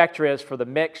spectra is for the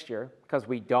mixture, because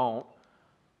we don't,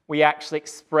 we actually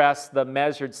express the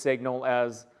measured signal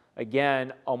as,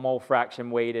 again, a mole fraction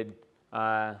weighted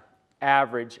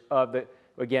average of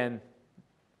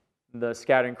the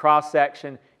scattering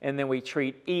cross-section, and then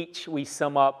we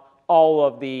sum up all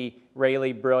of the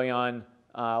Rayleigh-Brillouin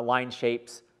line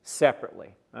shapes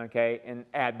separately, okay, and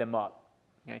add them up.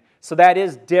 Okay? So that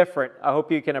is different. I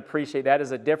hope you can appreciate that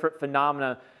is a different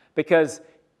phenomena because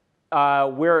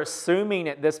we're assuming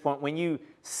at this point when you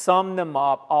sum them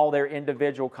up, all their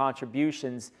individual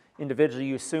contributions, individually,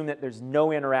 you assume that there's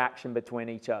no interaction between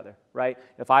each other, right?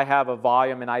 If I have a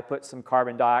volume and I put some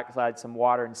carbon dioxide, some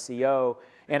water, and CO,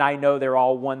 and I know they're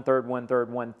all 1/3, 1/3,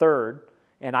 1/3,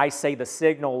 and I say the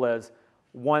signal is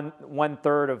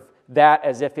one-third of that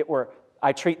as if it were,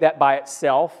 I treat that by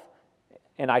itself,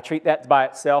 and I treat that by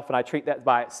itself, and I treat that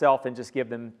by itself, and just give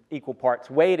them equal parts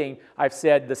weighting, I've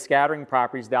said the scattering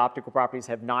properties, the optical properties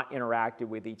have not interacted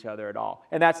with each other at all.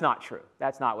 And that's not true.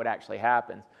 That's not what actually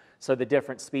happens. So the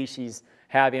different species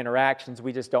have interactions.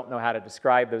 We just don't know how to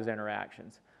describe those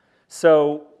interactions.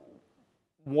 So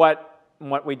what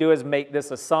we do is make this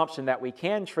assumption that we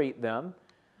can treat them.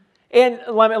 And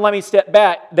let me step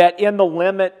back, that in the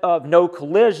limit of no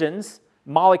collisions,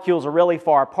 molecules are really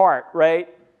far apart,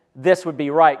 right? This would be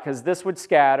right, because this would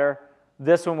scatter,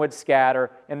 this one would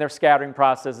scatter, and their scattering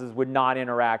processes would not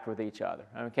interact with each other,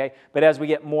 okay? But as we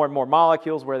get more and more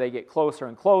molecules where they get closer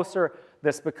and closer,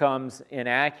 this becomes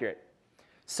inaccurate.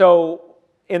 So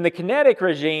in the kinetic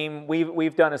regime,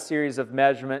 we've done a series of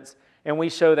measurements, and we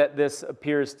show that this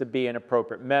appears to be an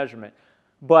appropriate measurement.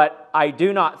 But I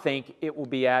do not think it will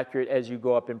be accurate as you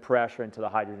go up in pressure into the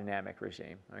hydrodynamic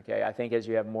regime, okay? I think as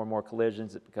you have more and more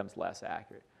collisions, it becomes less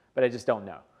accurate. But I just don't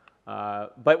know.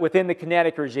 But within the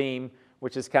kinetic regime,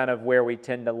 which is kind of where we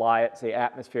tend to lie at, say,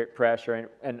 atmospheric pressure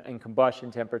and combustion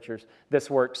temperatures, this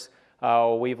works.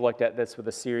 We've looked at this with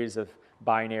a series of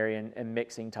binary and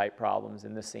mixing type problems,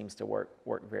 and this seems to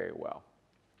work very well.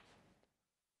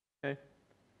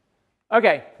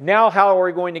 Okay, now how are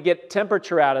we going to get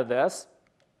temperature out of this?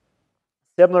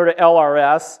 Similar to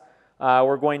LRS,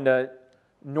 we're going to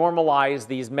normalize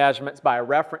these measurements by a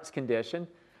reference condition.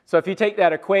 So if you take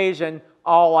that equation,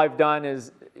 all I've done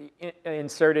is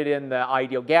inserted in the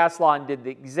ideal gas law and did the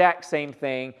exact same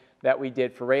thing that we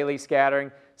did for Rayleigh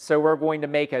scattering. So we're going to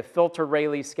make a filter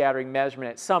Rayleigh scattering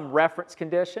measurement at some reference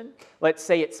condition. Let's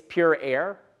say it's pure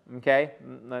air, okay,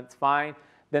 that's fine.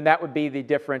 Then that would be the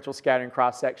differential scattering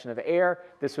cross-section of air.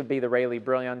 This would be the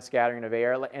Rayleigh-Brillouin scattering of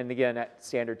air, and again at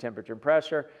standard temperature and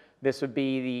pressure. This would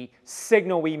be the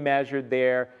signal we measured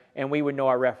there, and we would know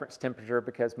our reference temperature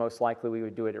because most likely we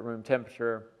would do it at room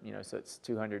temperature, you know, so it's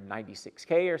 296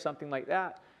 K or something like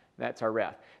that. That's our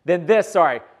ref. Then this,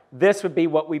 this would be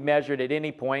what we measured at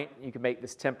any point. You can make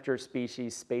this temperature,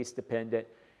 species, space dependent,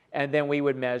 and then we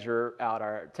would measure out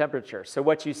our temperature. So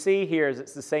what you see here is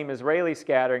it's the same as Rayleigh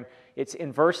scattering. It's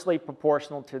inversely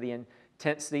proportional to the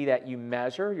intensity that you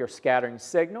measure, your scattering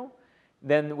signal.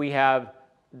 Then we have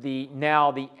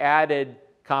now the added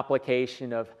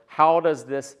complication of how does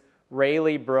this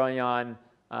Rayleigh brilliant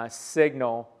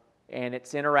signal and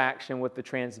its interaction with the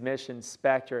transmission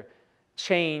spectra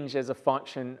change as a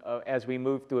function of, as we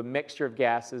move through a mixture of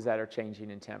gases that are changing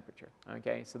in temperature.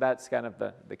 Okay, so that's kind of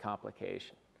the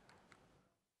complication.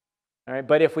 All right,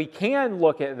 but if we can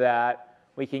look at that,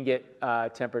 we can get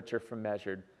temperature from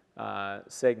measured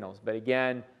signals. But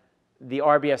again, the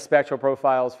RBS spectral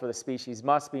profiles for the species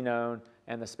must be known,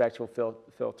 and the spectral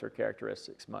filter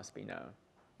characteristics must be known.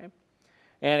 Okay?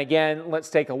 And again, let's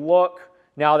take a look.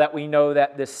 Now that we know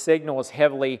that this signal is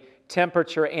heavily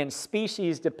temperature and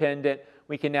species dependent,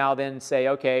 we can now then say,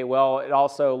 okay, well, it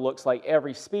also looks like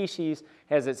every species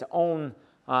has its own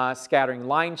scattering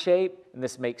line shape, and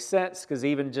this makes sense because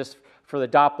even just for the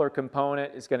Doppler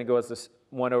component, it's going to go as this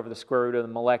 1 over the square root of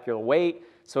the molecular weight,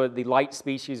 so the light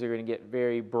species are going to get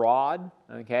very broad,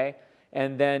 okay?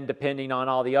 And then depending on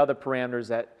all the other parameters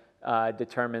that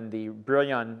determine the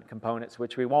brilliant components,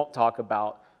 which we won't talk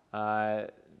about,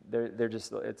 they're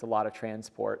just, it's a lot of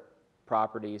transport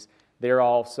properties. They're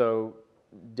also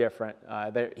different.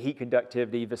 They're heat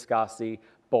conductivity, viscosity,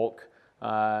 bulk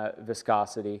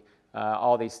viscosity,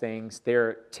 all these things.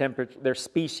 They're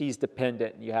species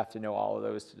dependent. You have to know all of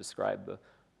those to describe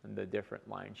the different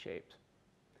line shapes.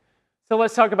 So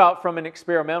let's talk about from an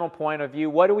experimental point of view,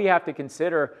 what do we have to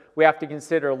consider? We have to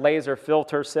consider laser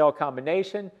filter cell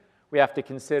combination. We have to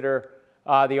consider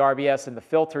the RBS and the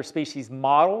filter species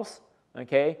models.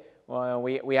 Okay, well,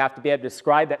 we have to be able to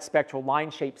describe that spectral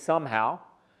line shape somehow.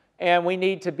 And we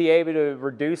need to be able to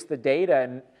reduce the data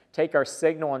and take our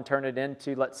signal and turn it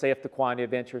into, let's say, if the quantity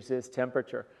of interest is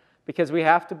temperature. Because we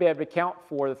have to be able to account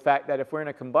for the fact that if we're in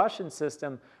a combustion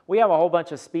system, we have a whole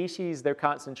bunch of species, their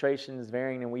concentration is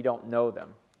varying, and we don't know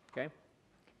them. Okay?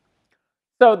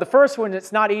 So the first one,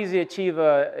 it's not easy to achieve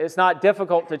it's not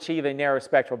difficult to achieve a narrow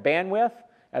spectral bandwidth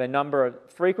at a number of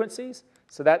frequencies.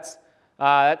 So that's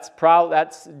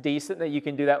decent that you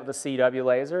can do that with a CW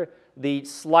laser. The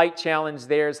slight challenge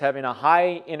there is having a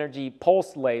high energy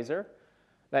pulse laser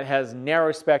that has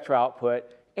narrow spectral output,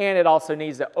 and it also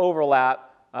needs to overlap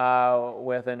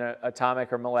with an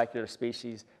atomic or molecular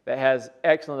species that has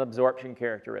excellent absorption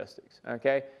characteristics.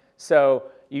 Okay, so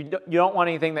you don't want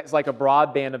anything that's like a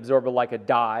broadband absorber like a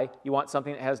dye. You want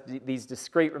something that has these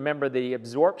discrete. Remember, the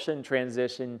absorption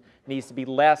transition needs to be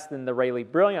less than the Rayleigh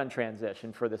brilliant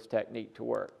transition for this technique to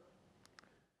work.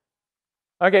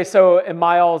 Okay, so in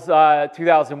Miles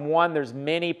 2001, there's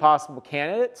many possible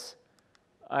candidates.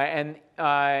 And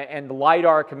the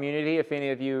LiDAR community, if any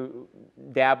of you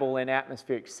dabble in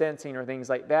atmospheric sensing or things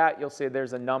like that, you'll see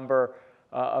there's a number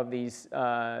of these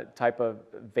type of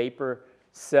vapor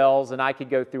cells, and I could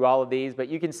go through all of these, but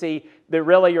you can see that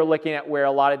really you're looking at where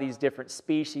a lot of these different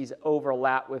species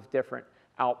overlap with different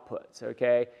outputs,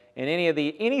 okay? And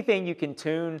anything you can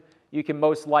tune, you can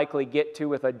most likely get to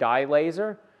with a dye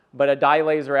laser, but a dye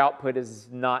laser output is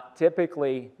not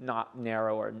typically not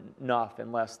narrow or enough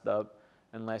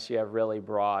unless you have really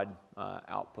broad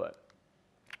output.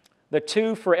 The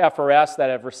two for FRS that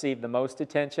have received the most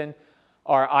attention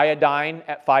are iodine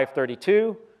at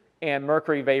 532 and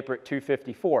mercury vapor at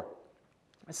 254.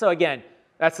 So again,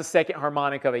 that's the second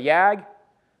harmonic of a YAG,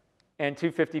 and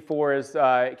 254 is,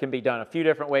 it can be done a few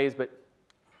different ways, but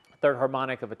third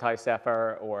harmonic of a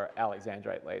Ti-Sapphire or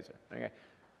Alexandrite laser. Okay.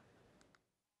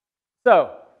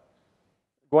 So,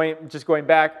 just going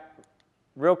back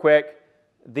real quick,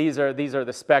 these are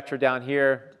the spectra down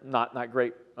here. Not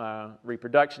great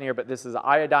reproduction here, but this is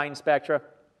iodine spectra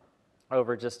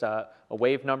over just a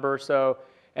wave number or so.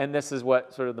 And this is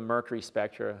what sort of the mercury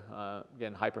spectra,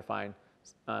 again, hyperfine,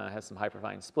 has some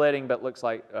hyperfine splitting, but looks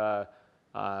like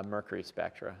mercury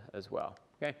spectra as well.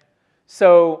 Okay,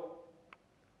 so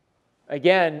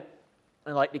again,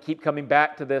 I like to keep coming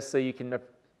back to this so you can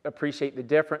appreciate the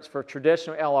difference. For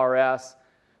traditional LRS,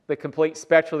 the complete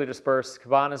spectrally dispersed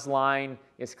Cabana's line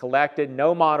is collected.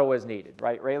 No model is needed,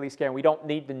 right? Rayleigh scattering, we don't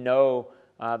need to know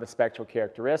the spectral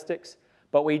characteristics,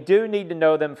 but we do need to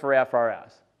know them for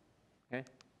FRS. Okay?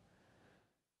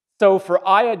 So for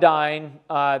iodine,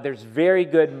 there's very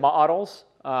good models,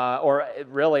 or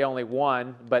really only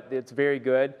one, but it's very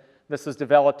good. This was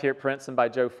developed here at Princeton by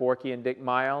Joe Forkey and Dick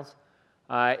Miles.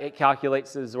 It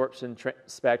calculates the absorption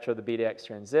spectra of the beta X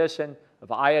transition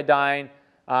of iodine.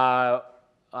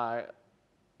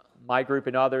 my group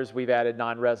and others, we've added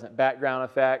non-resonant background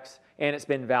effects, and it's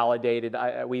been validated.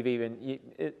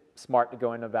 It's smart to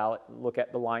go in and look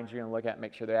at the lines you're going to look at and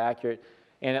make sure they're accurate.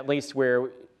 And at least where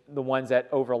the ones that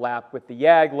overlap with the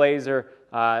YAG laser,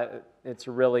 it's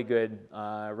a really good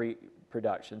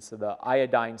reproduction. So the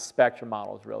iodine spectrum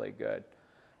model is really good.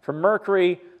 For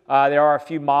mercury, there are a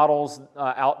few models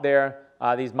out there.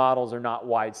 These models are not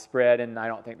widespread, and I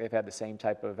don't think they've had the same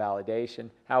type of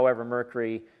validation. However,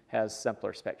 mercury has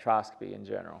simpler spectroscopy in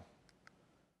general.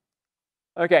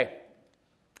 Okay,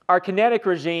 our kinetic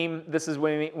regime, this is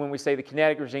when we say the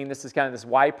kinetic regime, this is kind of this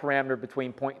Y parameter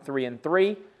between 0.3 and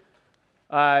 3.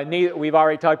 We've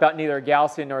already talked about neither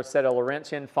Gaussian nor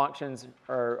Settle-Lorentzian functions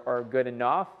are good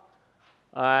enough.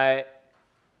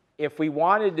 If we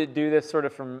wanted to do this sort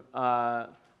of from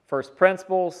first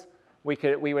principles,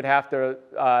 we would have to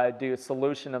do a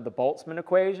solution of the Boltzmann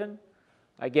equation.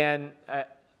 Again,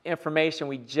 information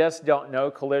we just don't know,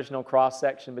 collisional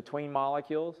cross-section between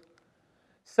molecules.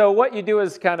 So what you do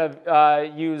is kind of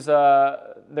use,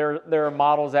 there are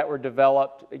models that were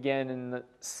developed, again, in the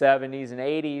 70s and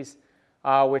 80s,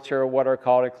 which are what are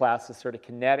called a class of sort of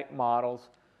kinetic models.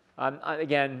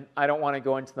 Again, I don't want to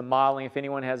go into the modeling. If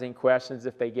anyone has any questions,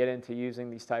 if they get into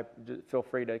using these type, feel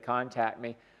free to contact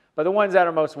me. But the ones that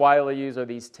are most widely used are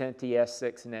these Tinti,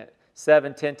 S6, and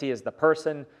S7. Tinti is the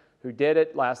person who did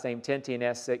it. Last name Tinti, and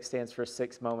S6 stands for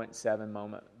 6-moment,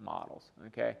 7-moment models.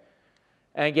 Okay.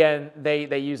 And again, they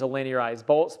use a linearized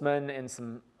Boltzmann and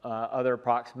some other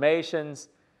approximations.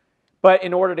 But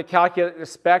in order to calculate the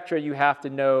spectra, you have to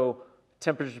know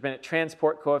temperature-dependent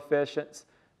transport coefficients,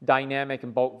 dynamic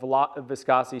and bulk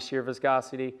viscosity, shear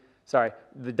viscosity,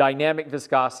 the dynamic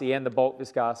viscosity and the bulk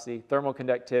viscosity, thermal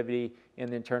conductivity,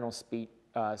 and the internal speed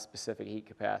specific heat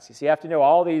capacity. So you have to know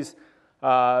all these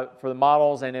for the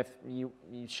models, and if you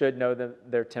should know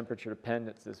their temperature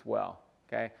dependence as well.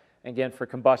 Okay. Again, for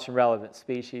combustion relevant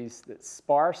species that's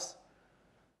sparse.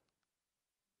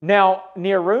 Now,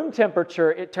 near room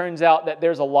temperature, it turns out that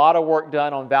there's a lot of work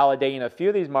done on validating a few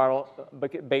of these models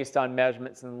based on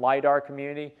measurements in the LIDAR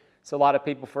community. So a lot of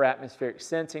people for atmospheric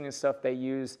sensing and stuff, they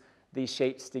use these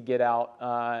shapes to get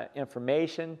out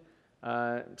information,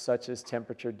 such as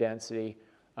temperature, density.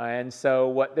 And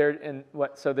so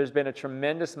so there's been a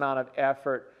tremendous amount of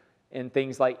effort in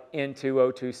things like N2,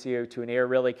 O2, CO2, and air,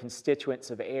 really constituents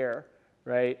of air,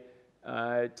 right,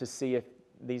 to see if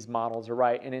these models are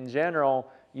right. And in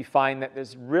general, you find that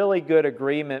there's really good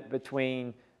agreement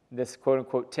between this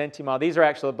quote-unquote Tinti model. These are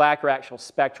actually, the black are actual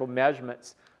spectral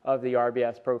measurements of the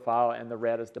RBS profile, and the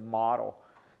red is the model.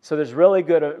 So there's really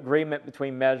good agreement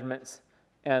between measurements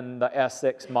and the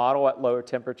S6 model at lower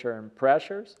temperature and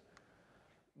pressures.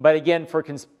 But again, for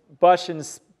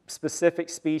combustion-specific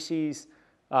species,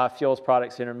 fuels,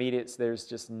 products, intermediates, there's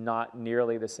just not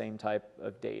nearly the same type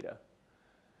of data.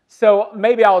 So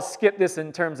maybe I'll skip this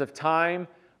in terms of time.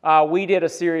 We did a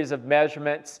series of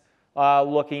measurements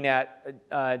looking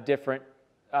at different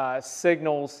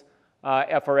signals,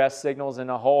 FRS signals, and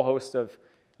a whole host of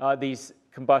these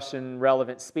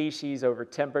combustion-relevant species over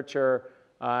temperature,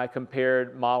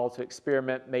 compared model to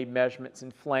experiment, made measurements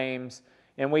in flames,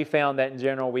 and we found that in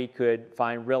general we could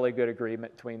find really good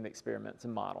agreement between the experiments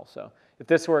and model. So if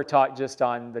this were a talk just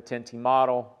on the Tinti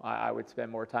model, I would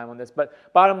spend more time on this. But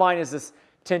bottom line is this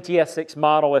Tinti S6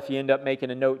 model, if you end up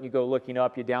making a note and you go looking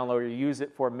up, you download or you use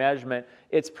it for measurement,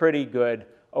 it's pretty good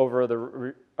over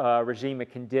the regime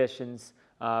of conditions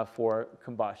for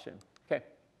combustion. Okay.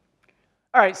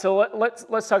 All right, so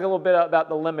let's talk a little bit about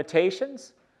the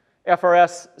limitations.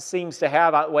 FRS seems to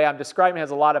have, the way I'm describing it,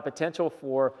 has a lot of potential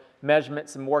for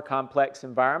measurements in more complex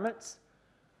environments.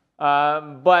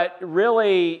 But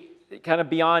really, kind of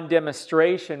beyond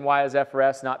demonstration, why has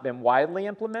FRS not been widely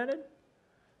implemented?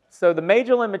 So the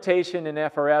major limitation in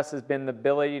FRS has been the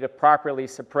ability to properly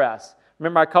suppress.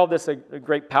 Remember, I called this a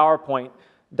great PowerPoint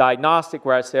diagnostic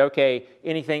where I say, okay,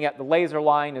 anything at the laser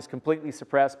line is completely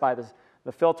suppressed by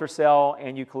the filter cell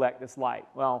and you collect this light.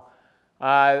 Well,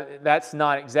 that's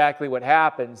not exactly what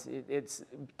happens. It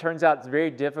turns out it's very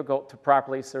difficult to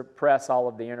properly suppress all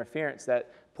of the interference,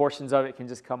 that portions of it can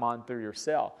just come on through your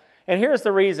cell. And here's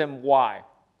the reason why.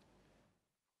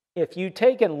 If you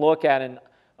take a look at and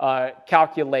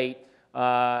calculate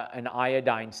an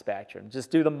iodine spectrum, just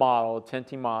do the model, a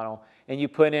Tinti model, and you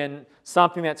put in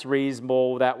something that's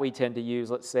reasonable that we tend to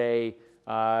use, let's say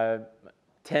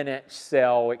 10-inch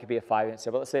cell, it could be a 5-inch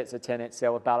cell, but let's say it's a 10-inch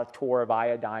cell with about a torr of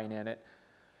iodine in it.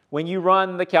 When you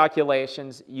run the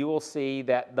calculations, you will see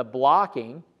that the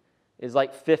blocking is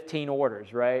like 15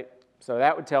 orders, right? So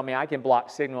that would tell me I can block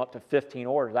signal up to 15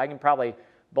 orders. I can probably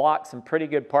block some pretty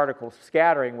good particle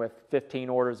scattering with 15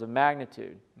 orders of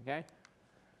magnitude, okay?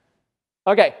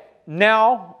 Okay,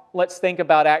 now let's think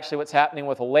about actually what's happening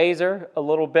with a laser a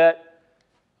little bit.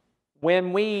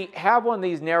 When we have one of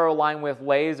these narrow line width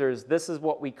lasers, this is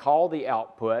what we call the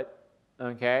output,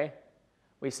 okay?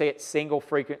 We say it's single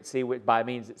frequency, which by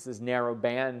means it's this narrow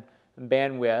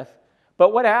bandwidth.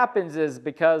 But what happens is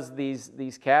because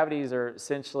these cavities are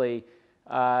essentially,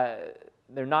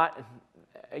 they're not,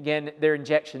 again, they're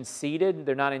injection seated,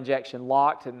 they're not injection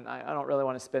locked, and I don't really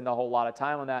want to spend a whole lot of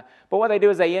time on that. But what they do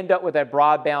is they end up with a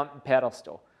broadband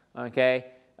pedestal, okay?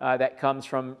 That comes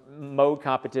from mode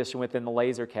competition within the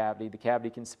laser cavity. The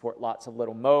cavity can support lots of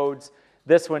little modes.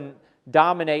 This one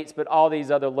dominates, but all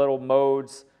these other little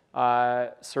modes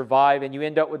survive, and you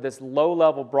end up with this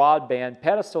low-level broadband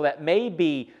pedestal that may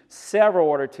be several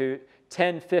order to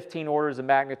 10, 15 orders of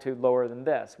magnitude lower than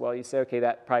this. Well, you say, okay,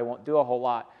 that probably won't do a whole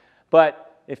lot.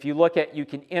 But if you look at, you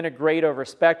can integrate over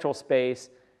spectral space,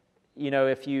 you know,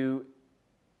 if you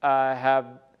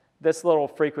have this little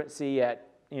frequency at,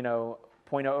 you know,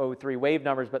 0.003 wave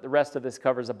numbers, but the rest of this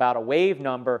covers about a wave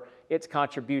number, its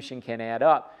contribution can add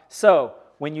up. So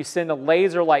when you send a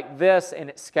laser like this and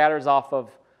it scatters off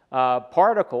of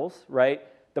particles, right,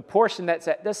 the portion that's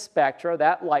at this spectra,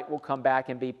 that light will come back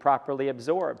and be properly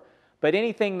absorbed. But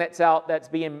anything that's out that's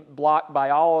being blocked by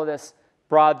all of this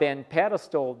broadband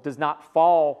pedestal does not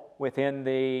fall within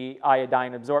the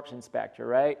iodine absorption spectra,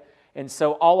 right? And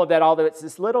so all of that, although it's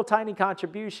this little tiny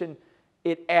contribution,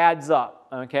 it adds up,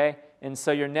 okay? And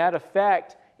so your net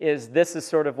effect is this is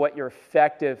sort of what your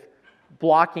effective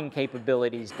blocking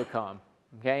capabilities become,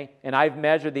 okay? And I've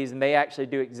measured these, and they actually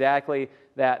do exactly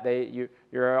that.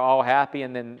 You're all happy,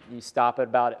 and then you stop at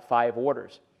about at 5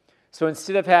 orders. So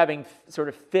instead of having sort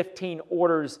of 15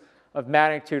 orders of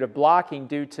magnitude of blocking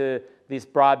due to these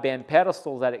broadband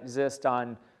pedestals that exist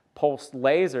on pulsed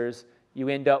lasers, you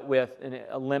end up with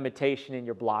a limitation in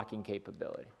your blocking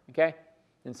capability, okay?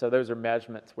 And so those are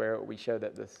measurements where we show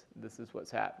that this is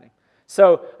what's happening.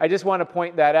 So I just want to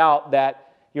point that out,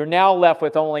 that you're now left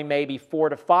with only maybe 4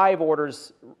 to 5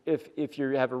 orders if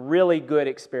you have a really good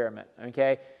experiment,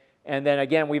 okay? And then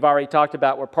again, we've already talked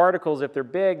about where particles, if they're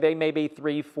big, they may be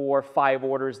 3, 4, 5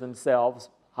 orders themselves,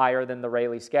 higher than the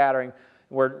Rayleigh scattering.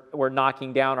 We're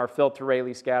knocking down our filter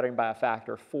Rayleigh scattering by a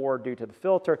factor of 4 due to the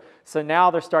filter. So now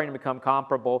they're starting to become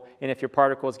comparable, and if your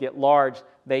particles get large,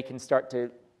 they can start to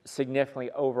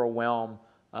significantly overwhelm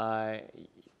even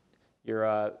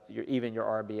your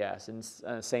RBS.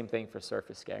 And same thing for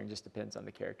surface scattering, just depends on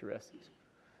the characteristics.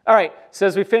 All right, so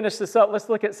as we finish this up, let's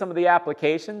look at some of the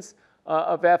applications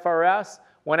of FRS.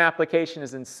 One application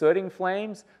is in sooting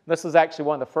flames. This was actually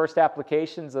one of the first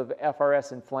applications of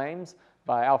FRS in flames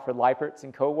by Alfred Leipertz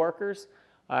and co-workers.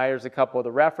 Here's a couple of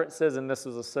the references, and this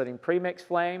was a sooting premix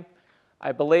flame.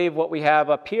 I believe what we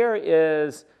have up here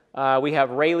is we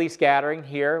have Rayleigh scattering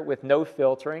here with no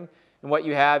filtering, and what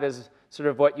you have is sort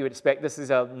of what you would expect. This is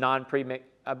a non-premix,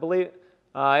 I believe.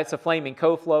 It's a flame in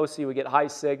co-flow, so you would get high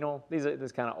signal. This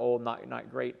is kind of old,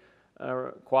 not great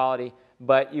quality,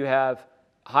 but you have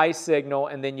high signal,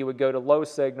 and then you would go to low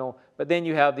signal, but then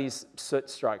you have these soot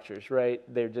structures, right?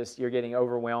 You're getting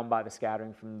overwhelmed by the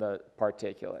scattering from the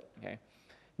particulate, okay?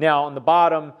 Now, on the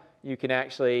bottom, you can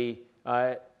actually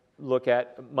look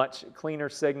at a much cleaner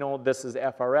signal. This is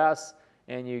FRS,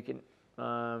 and you can,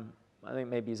 I think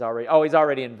maybe he's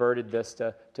already inverted this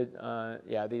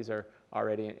yeah, these are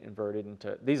already inverted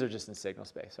into, these are just in signal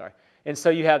space, sorry. And so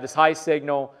you have this high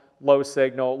signal, low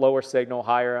signal, lower signal,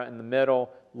 higher in the middle,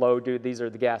 low, these are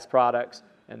the gas products,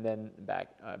 and then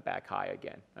back high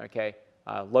again, okay?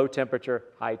 Low temperature,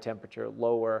 high temperature,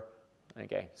 lower,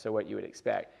 okay, so what you would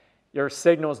expect. Your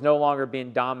signal is no longer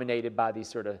being dominated by these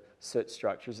sort of soot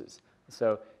structures.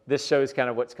 So this shows kind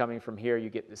of what's coming from here. You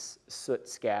get this soot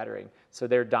scattering. So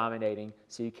they're dominating,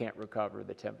 so you can't recover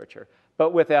the temperature.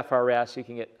 But with FRS, you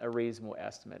can get a reasonable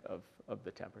estimate of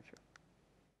the temperature.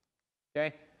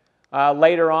 Okay.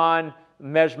 Later on,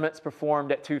 measurements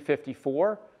performed at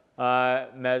 254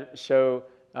 show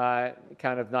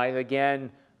kind of nice.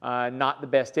 Again, not the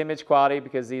best image quality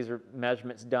because these are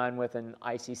measurements done with an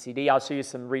ICCD. I'll show you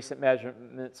some recent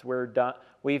measurements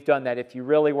we've done that. If you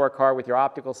really work hard with your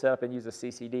optical setup and use a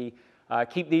CCD,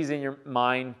 keep these in your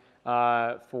mind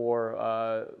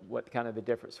for what kind of the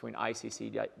difference between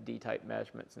ICCD type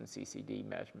measurements and CCD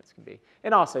measurements can be.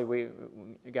 And also, we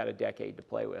got a decade to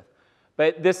play with.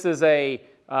 But this is a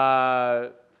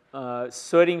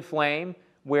sooting flame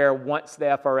where once the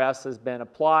FRS has been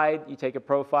applied, you take a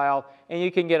profile, and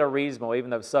you can get a reasonable, even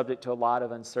though it's subject to a lot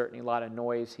of uncertainty, a lot of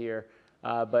noise here,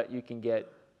 but you can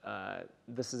get,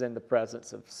 this is in the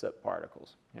presence of soot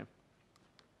particles. Yeah.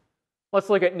 Let's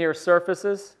look at near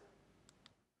surfaces.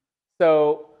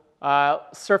 So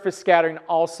Surface scattering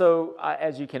also,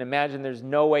 as you can imagine, there's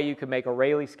no way you can make a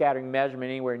Rayleigh scattering measurement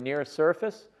anywhere near a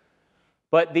surface.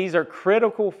 But these are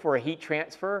critical for heat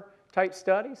transfer type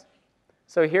studies.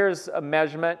 So here's a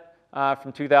measurement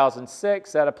from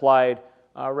 2006 that applied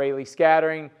Rayleigh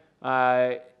scattering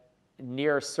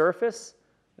near a surface.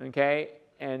 Okay?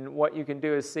 And what you can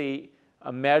do is see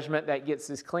a measurement that gets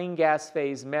this clean gas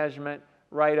phase measurement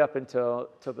right up until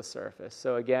the surface.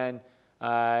 So again,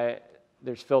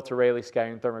 there's filter Rayleigh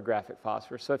scattering thermographic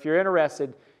phosphorus. So if you're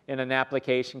interested in an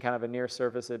application, kind of a near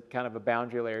surface, kind of a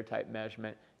boundary layer type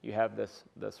measurement, you have this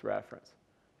reference.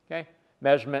 Okay?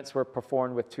 Measurements were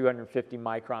performed with 250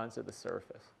 microns of the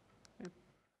surface. Okay?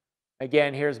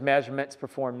 Again, here's measurements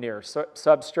performed near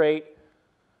substrate.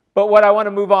 But what I want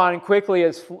to move on quickly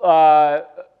is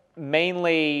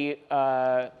mainly,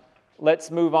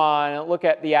 let's move on and look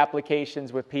at the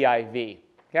applications with PIV.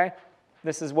 Okay?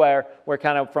 This is where we're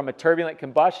kind of, from a turbulent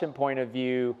combustion point of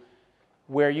view,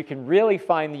 where you can really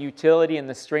find the utility and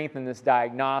the strength in this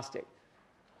diagnostic.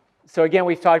 So again,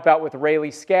 we've talked about with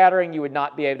Rayleigh scattering, you would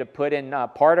not be able to put in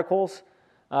particles.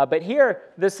 But here,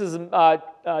 this is a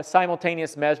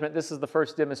simultaneous measurement. This is the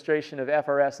first demonstration of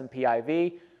FRS and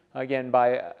PIV, again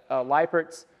by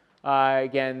Leipertz.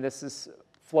 Again, this is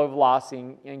flow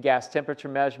velocity and gas temperature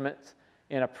measurements.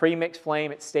 In a premixed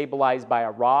flame, it's stabilized by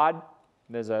a rod.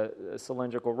 There's a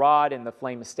cylindrical rod, and the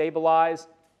flame is stabilized.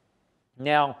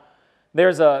 Now,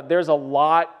 there's a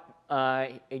lot,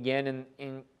 again,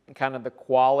 in kind of the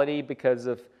quality, because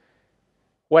of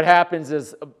what happens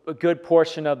is a good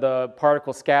portion of the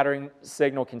particle scattering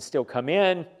signal can still come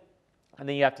in, and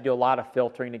then you have to do a lot of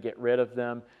filtering to get rid of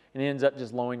them, and it ends up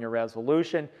just lowering your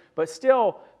resolution. But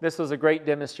still, this was a great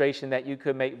demonstration that you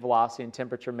could make velocity and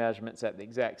temperature measurements at the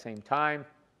exact same time,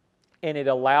 and it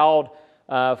allowed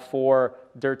for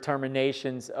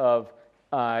determinations of,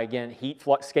 again, heat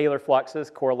flux, scalar fluxes,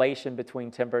 correlation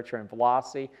between temperature and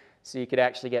velocity. So you could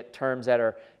actually get terms that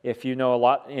are, if you know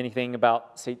anything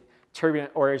about, say,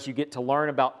 turbulent, or as you get to learn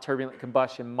about turbulent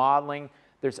combustion modeling,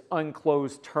 there's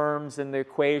unclosed terms in the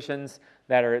equations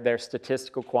that are their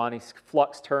statistical quantity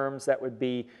flux terms that would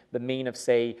be the mean of,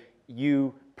 say,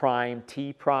 U prime,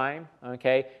 T prime,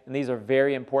 okay? And these are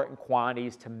very important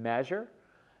quantities to measure.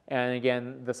 And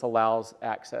again, this allows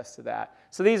access to that.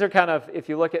 So these are kind of, if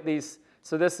you look at these,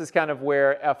 so this is kind of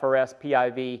where FRS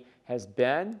PIV has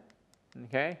been,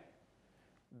 okay?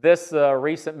 This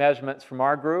recent measurements from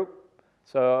our group,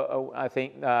 so I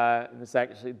think this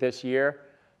actually this year,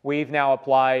 we've now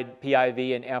applied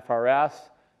PIV and FRS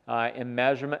in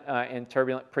measurement in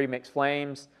turbulent premixed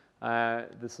flames.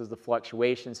 This is the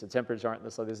fluctuation, so temperatures aren't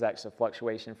this, so this is actually a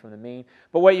fluctuation from the mean.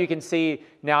 But what you can see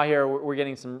now here, we're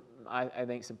getting some, I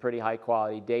think, some pretty high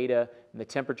quality data in the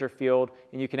temperature field,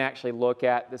 and you can actually look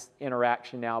at this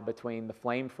interaction now between the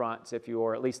flame fronts,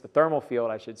 or at least the thermal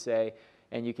field, I should say,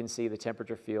 and you can see the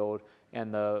temperature field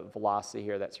and the velocity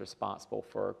here that's responsible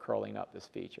for curling up this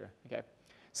feature. Okay.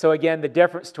 So again, the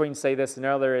difference between, say, this and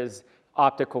other is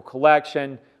optical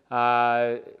collection.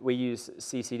 We use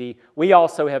CCD. We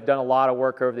also have done a lot of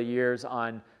work over the years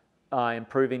on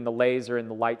improving the laser and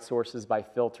the light sources by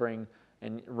filtering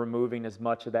and removing as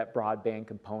much of that broadband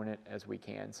component as we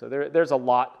can. So there's a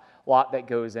lot that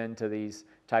goes into these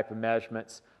type of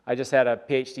measurements. I just had a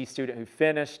PhD student who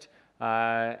finished,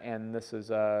 and this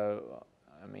is, I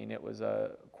mean, it was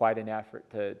quite an effort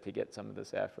to get some of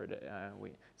this effort.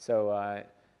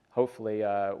 Hopefully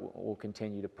we'll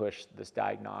continue to push this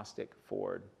diagnostic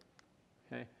forward.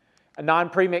 Okay.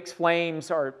 Non-premixed flames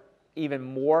are even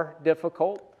more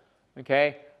difficult.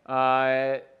 Okay.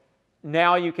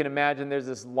 Now you can imagine there's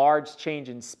this large change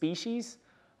in species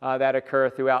that occur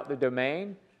throughout the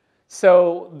domain.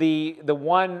 So the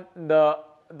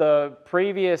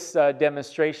previous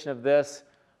demonstration of this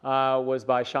was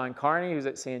by Sean Carney, who's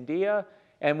at Sandia.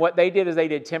 And what they did is they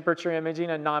did temperature imaging,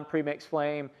 a non-premixed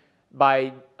flame,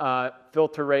 by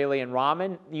filter Rayleigh and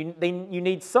Raman. You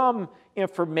need some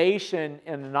information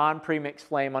in the non-premixed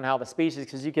flame on how the species,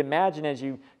 because you can imagine as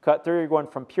you cut through, you're going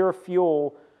from pure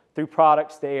fuel through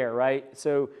products to air, right?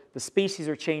 So the species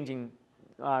are changing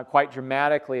quite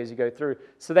dramatically as you go through.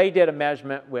 So they did a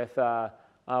measurement with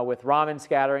Raman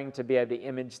scattering to be able to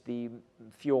image the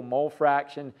fuel mole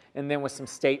fraction, and then with some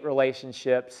state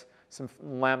relationships, some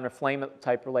laminar flame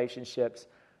type relationships,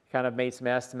 kind of made some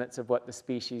estimates of what the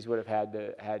species would have had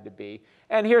to be.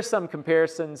 And here's some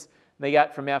comparisons they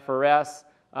got from FRS,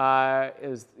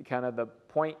 is kind of the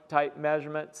point type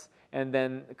measurements, and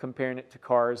then comparing it to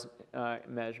CARS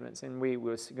measurements. And we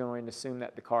was going to assume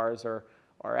that the CARS are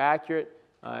accurate,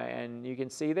 and you can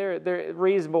see they're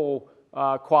reasonable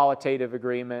qualitative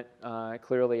agreement,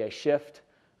 clearly a shift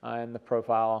in the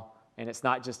profile, and it's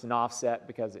not just an offset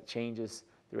because it changes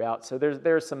throughout. So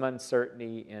there's some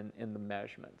uncertainty in the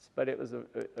measurements, but it was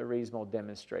a reasonable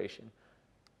demonstration.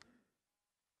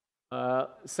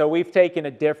 So we've taken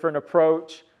a different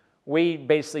approach. We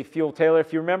basically fuel tailor.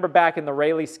 If you remember back in the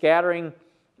Rayleigh scattering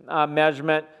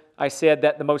measurement, I said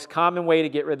that the most common way to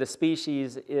get rid of the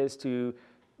species is to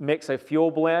mix a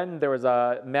fuel blend. There was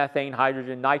a methane,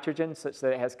 hydrogen, nitrogen, such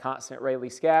that it has constant Rayleigh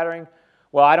scattering.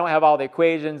 Well, I don't have all the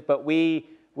equations, but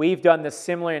we've done this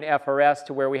similar in FRS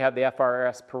to where we have the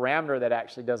FRS parameter that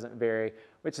actually doesn't vary,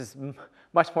 which is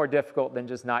much more difficult than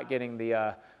just not getting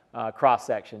the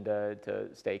cross-section to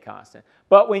stay constant.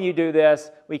 But when you do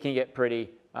this, we can get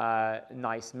pretty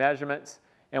nice measurements,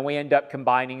 and we end up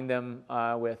combining them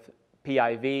with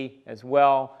PIV as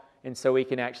well, and so we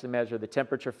can actually measure the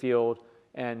temperature field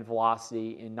and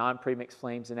velocity in non-premixed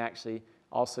flames and actually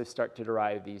also start to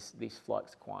derive these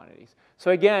flux quantities.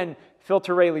 So again,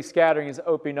 filter Rayleigh scattering is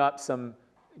opening up some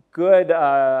good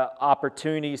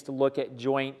opportunities to look at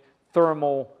joint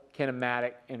thermal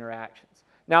kinematic interactions.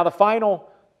 Now the final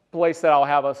place that I'll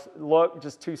have us look,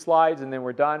 just 2 slides and then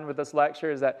we're done with this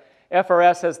lecture, is that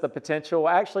FRS has the potential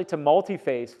actually to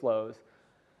multi-phase flows.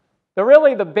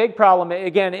 Really the big problem,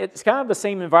 again, it's kind of the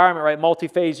same environment, right?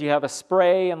 Multi-phase, you have a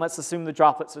spray, and let's assume the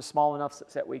droplets are small enough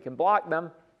such that we can block them.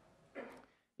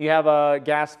 You have a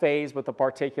gas phase with a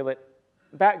particulate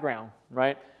background,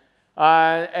 right?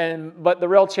 But the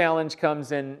real challenge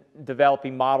comes in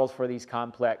developing models for these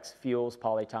complex fuels,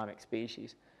 polyatomic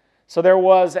species. So there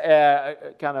was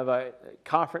a kind of a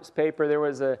conference paper. There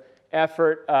was an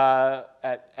effort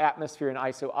at atmosphere and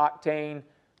isooctane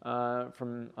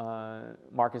from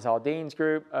Marcus Aldine's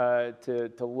group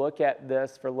to look at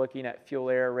this for looking at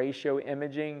fuel-air ratio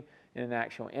imaging in an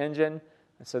actual engine.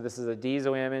 So this is a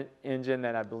diesel engine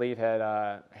that I believe had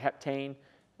heptane,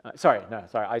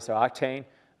 isooctane,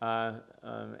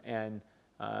 and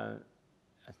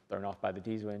thrown off by the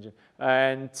diesel engine.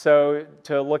 And so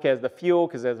to look at the fuel,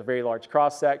 because there's a very large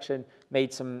cross-section,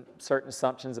 made some certain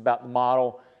assumptions about the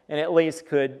model, and at least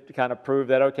could kind of prove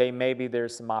that, okay, maybe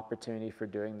there's some opportunity for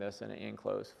doing this in an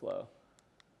enclosed flow.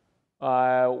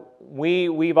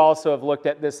 We've also have looked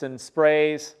at this in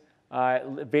sprays,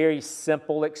 very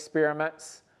simple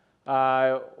experiments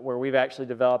where we've actually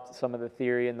developed some of the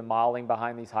theory and the modeling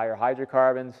behind these higher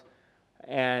hydrocarbons.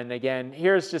 And again,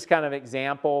 here's just kind of an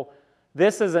example.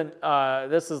 This is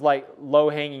like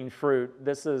low-hanging fruit.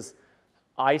 This is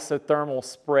isothermal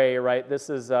spray, right? This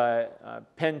is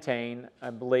pentane, I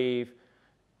believe,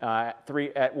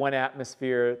 at 1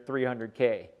 atmosphere, 300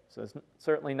 K. So it's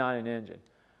certainly not an engine.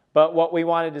 But what we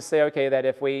wanted to say, okay, that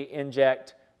if we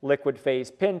inject liquid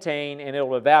phase pentane and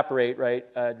it'll evaporate, right,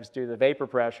 just due to the vapor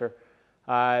pressure,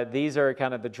 these are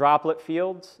kind of the droplet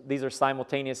fields. These are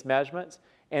simultaneous measurements.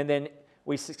 And then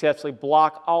we successfully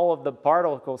block all of the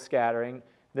particle scattering.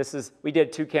 We did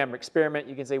a 2-camera experiment.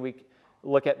 You can see we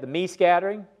look at the me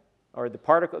scattering, or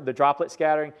the droplet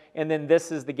scattering, and then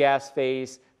this is the gas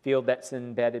phase field that's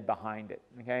embedded behind it.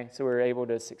 Okay, so we were able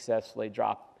to successfully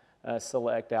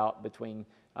select out between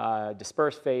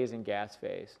dispersed phase and gas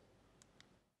phase.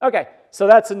 Okay, so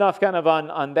that's enough kind of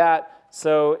on that.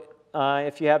 So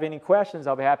if you have any questions,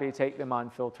 I'll be happy to take them on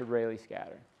filtered Rayleigh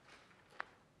scattering.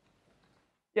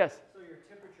 Yes? So your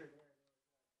temperature.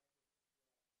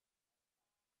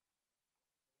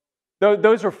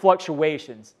 Those are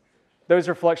fluctuations. Those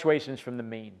are fluctuations from the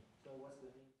mean. So what's the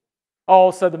mean?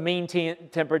 Oh, so the mean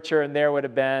temperature in there would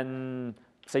have been,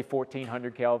 say,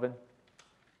 1400 Kelvin.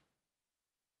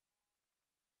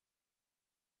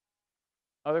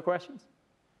 Other questions?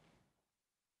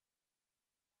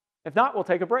 If not, we'll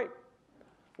take a break.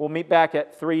 We'll meet back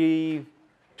at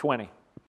 3:20.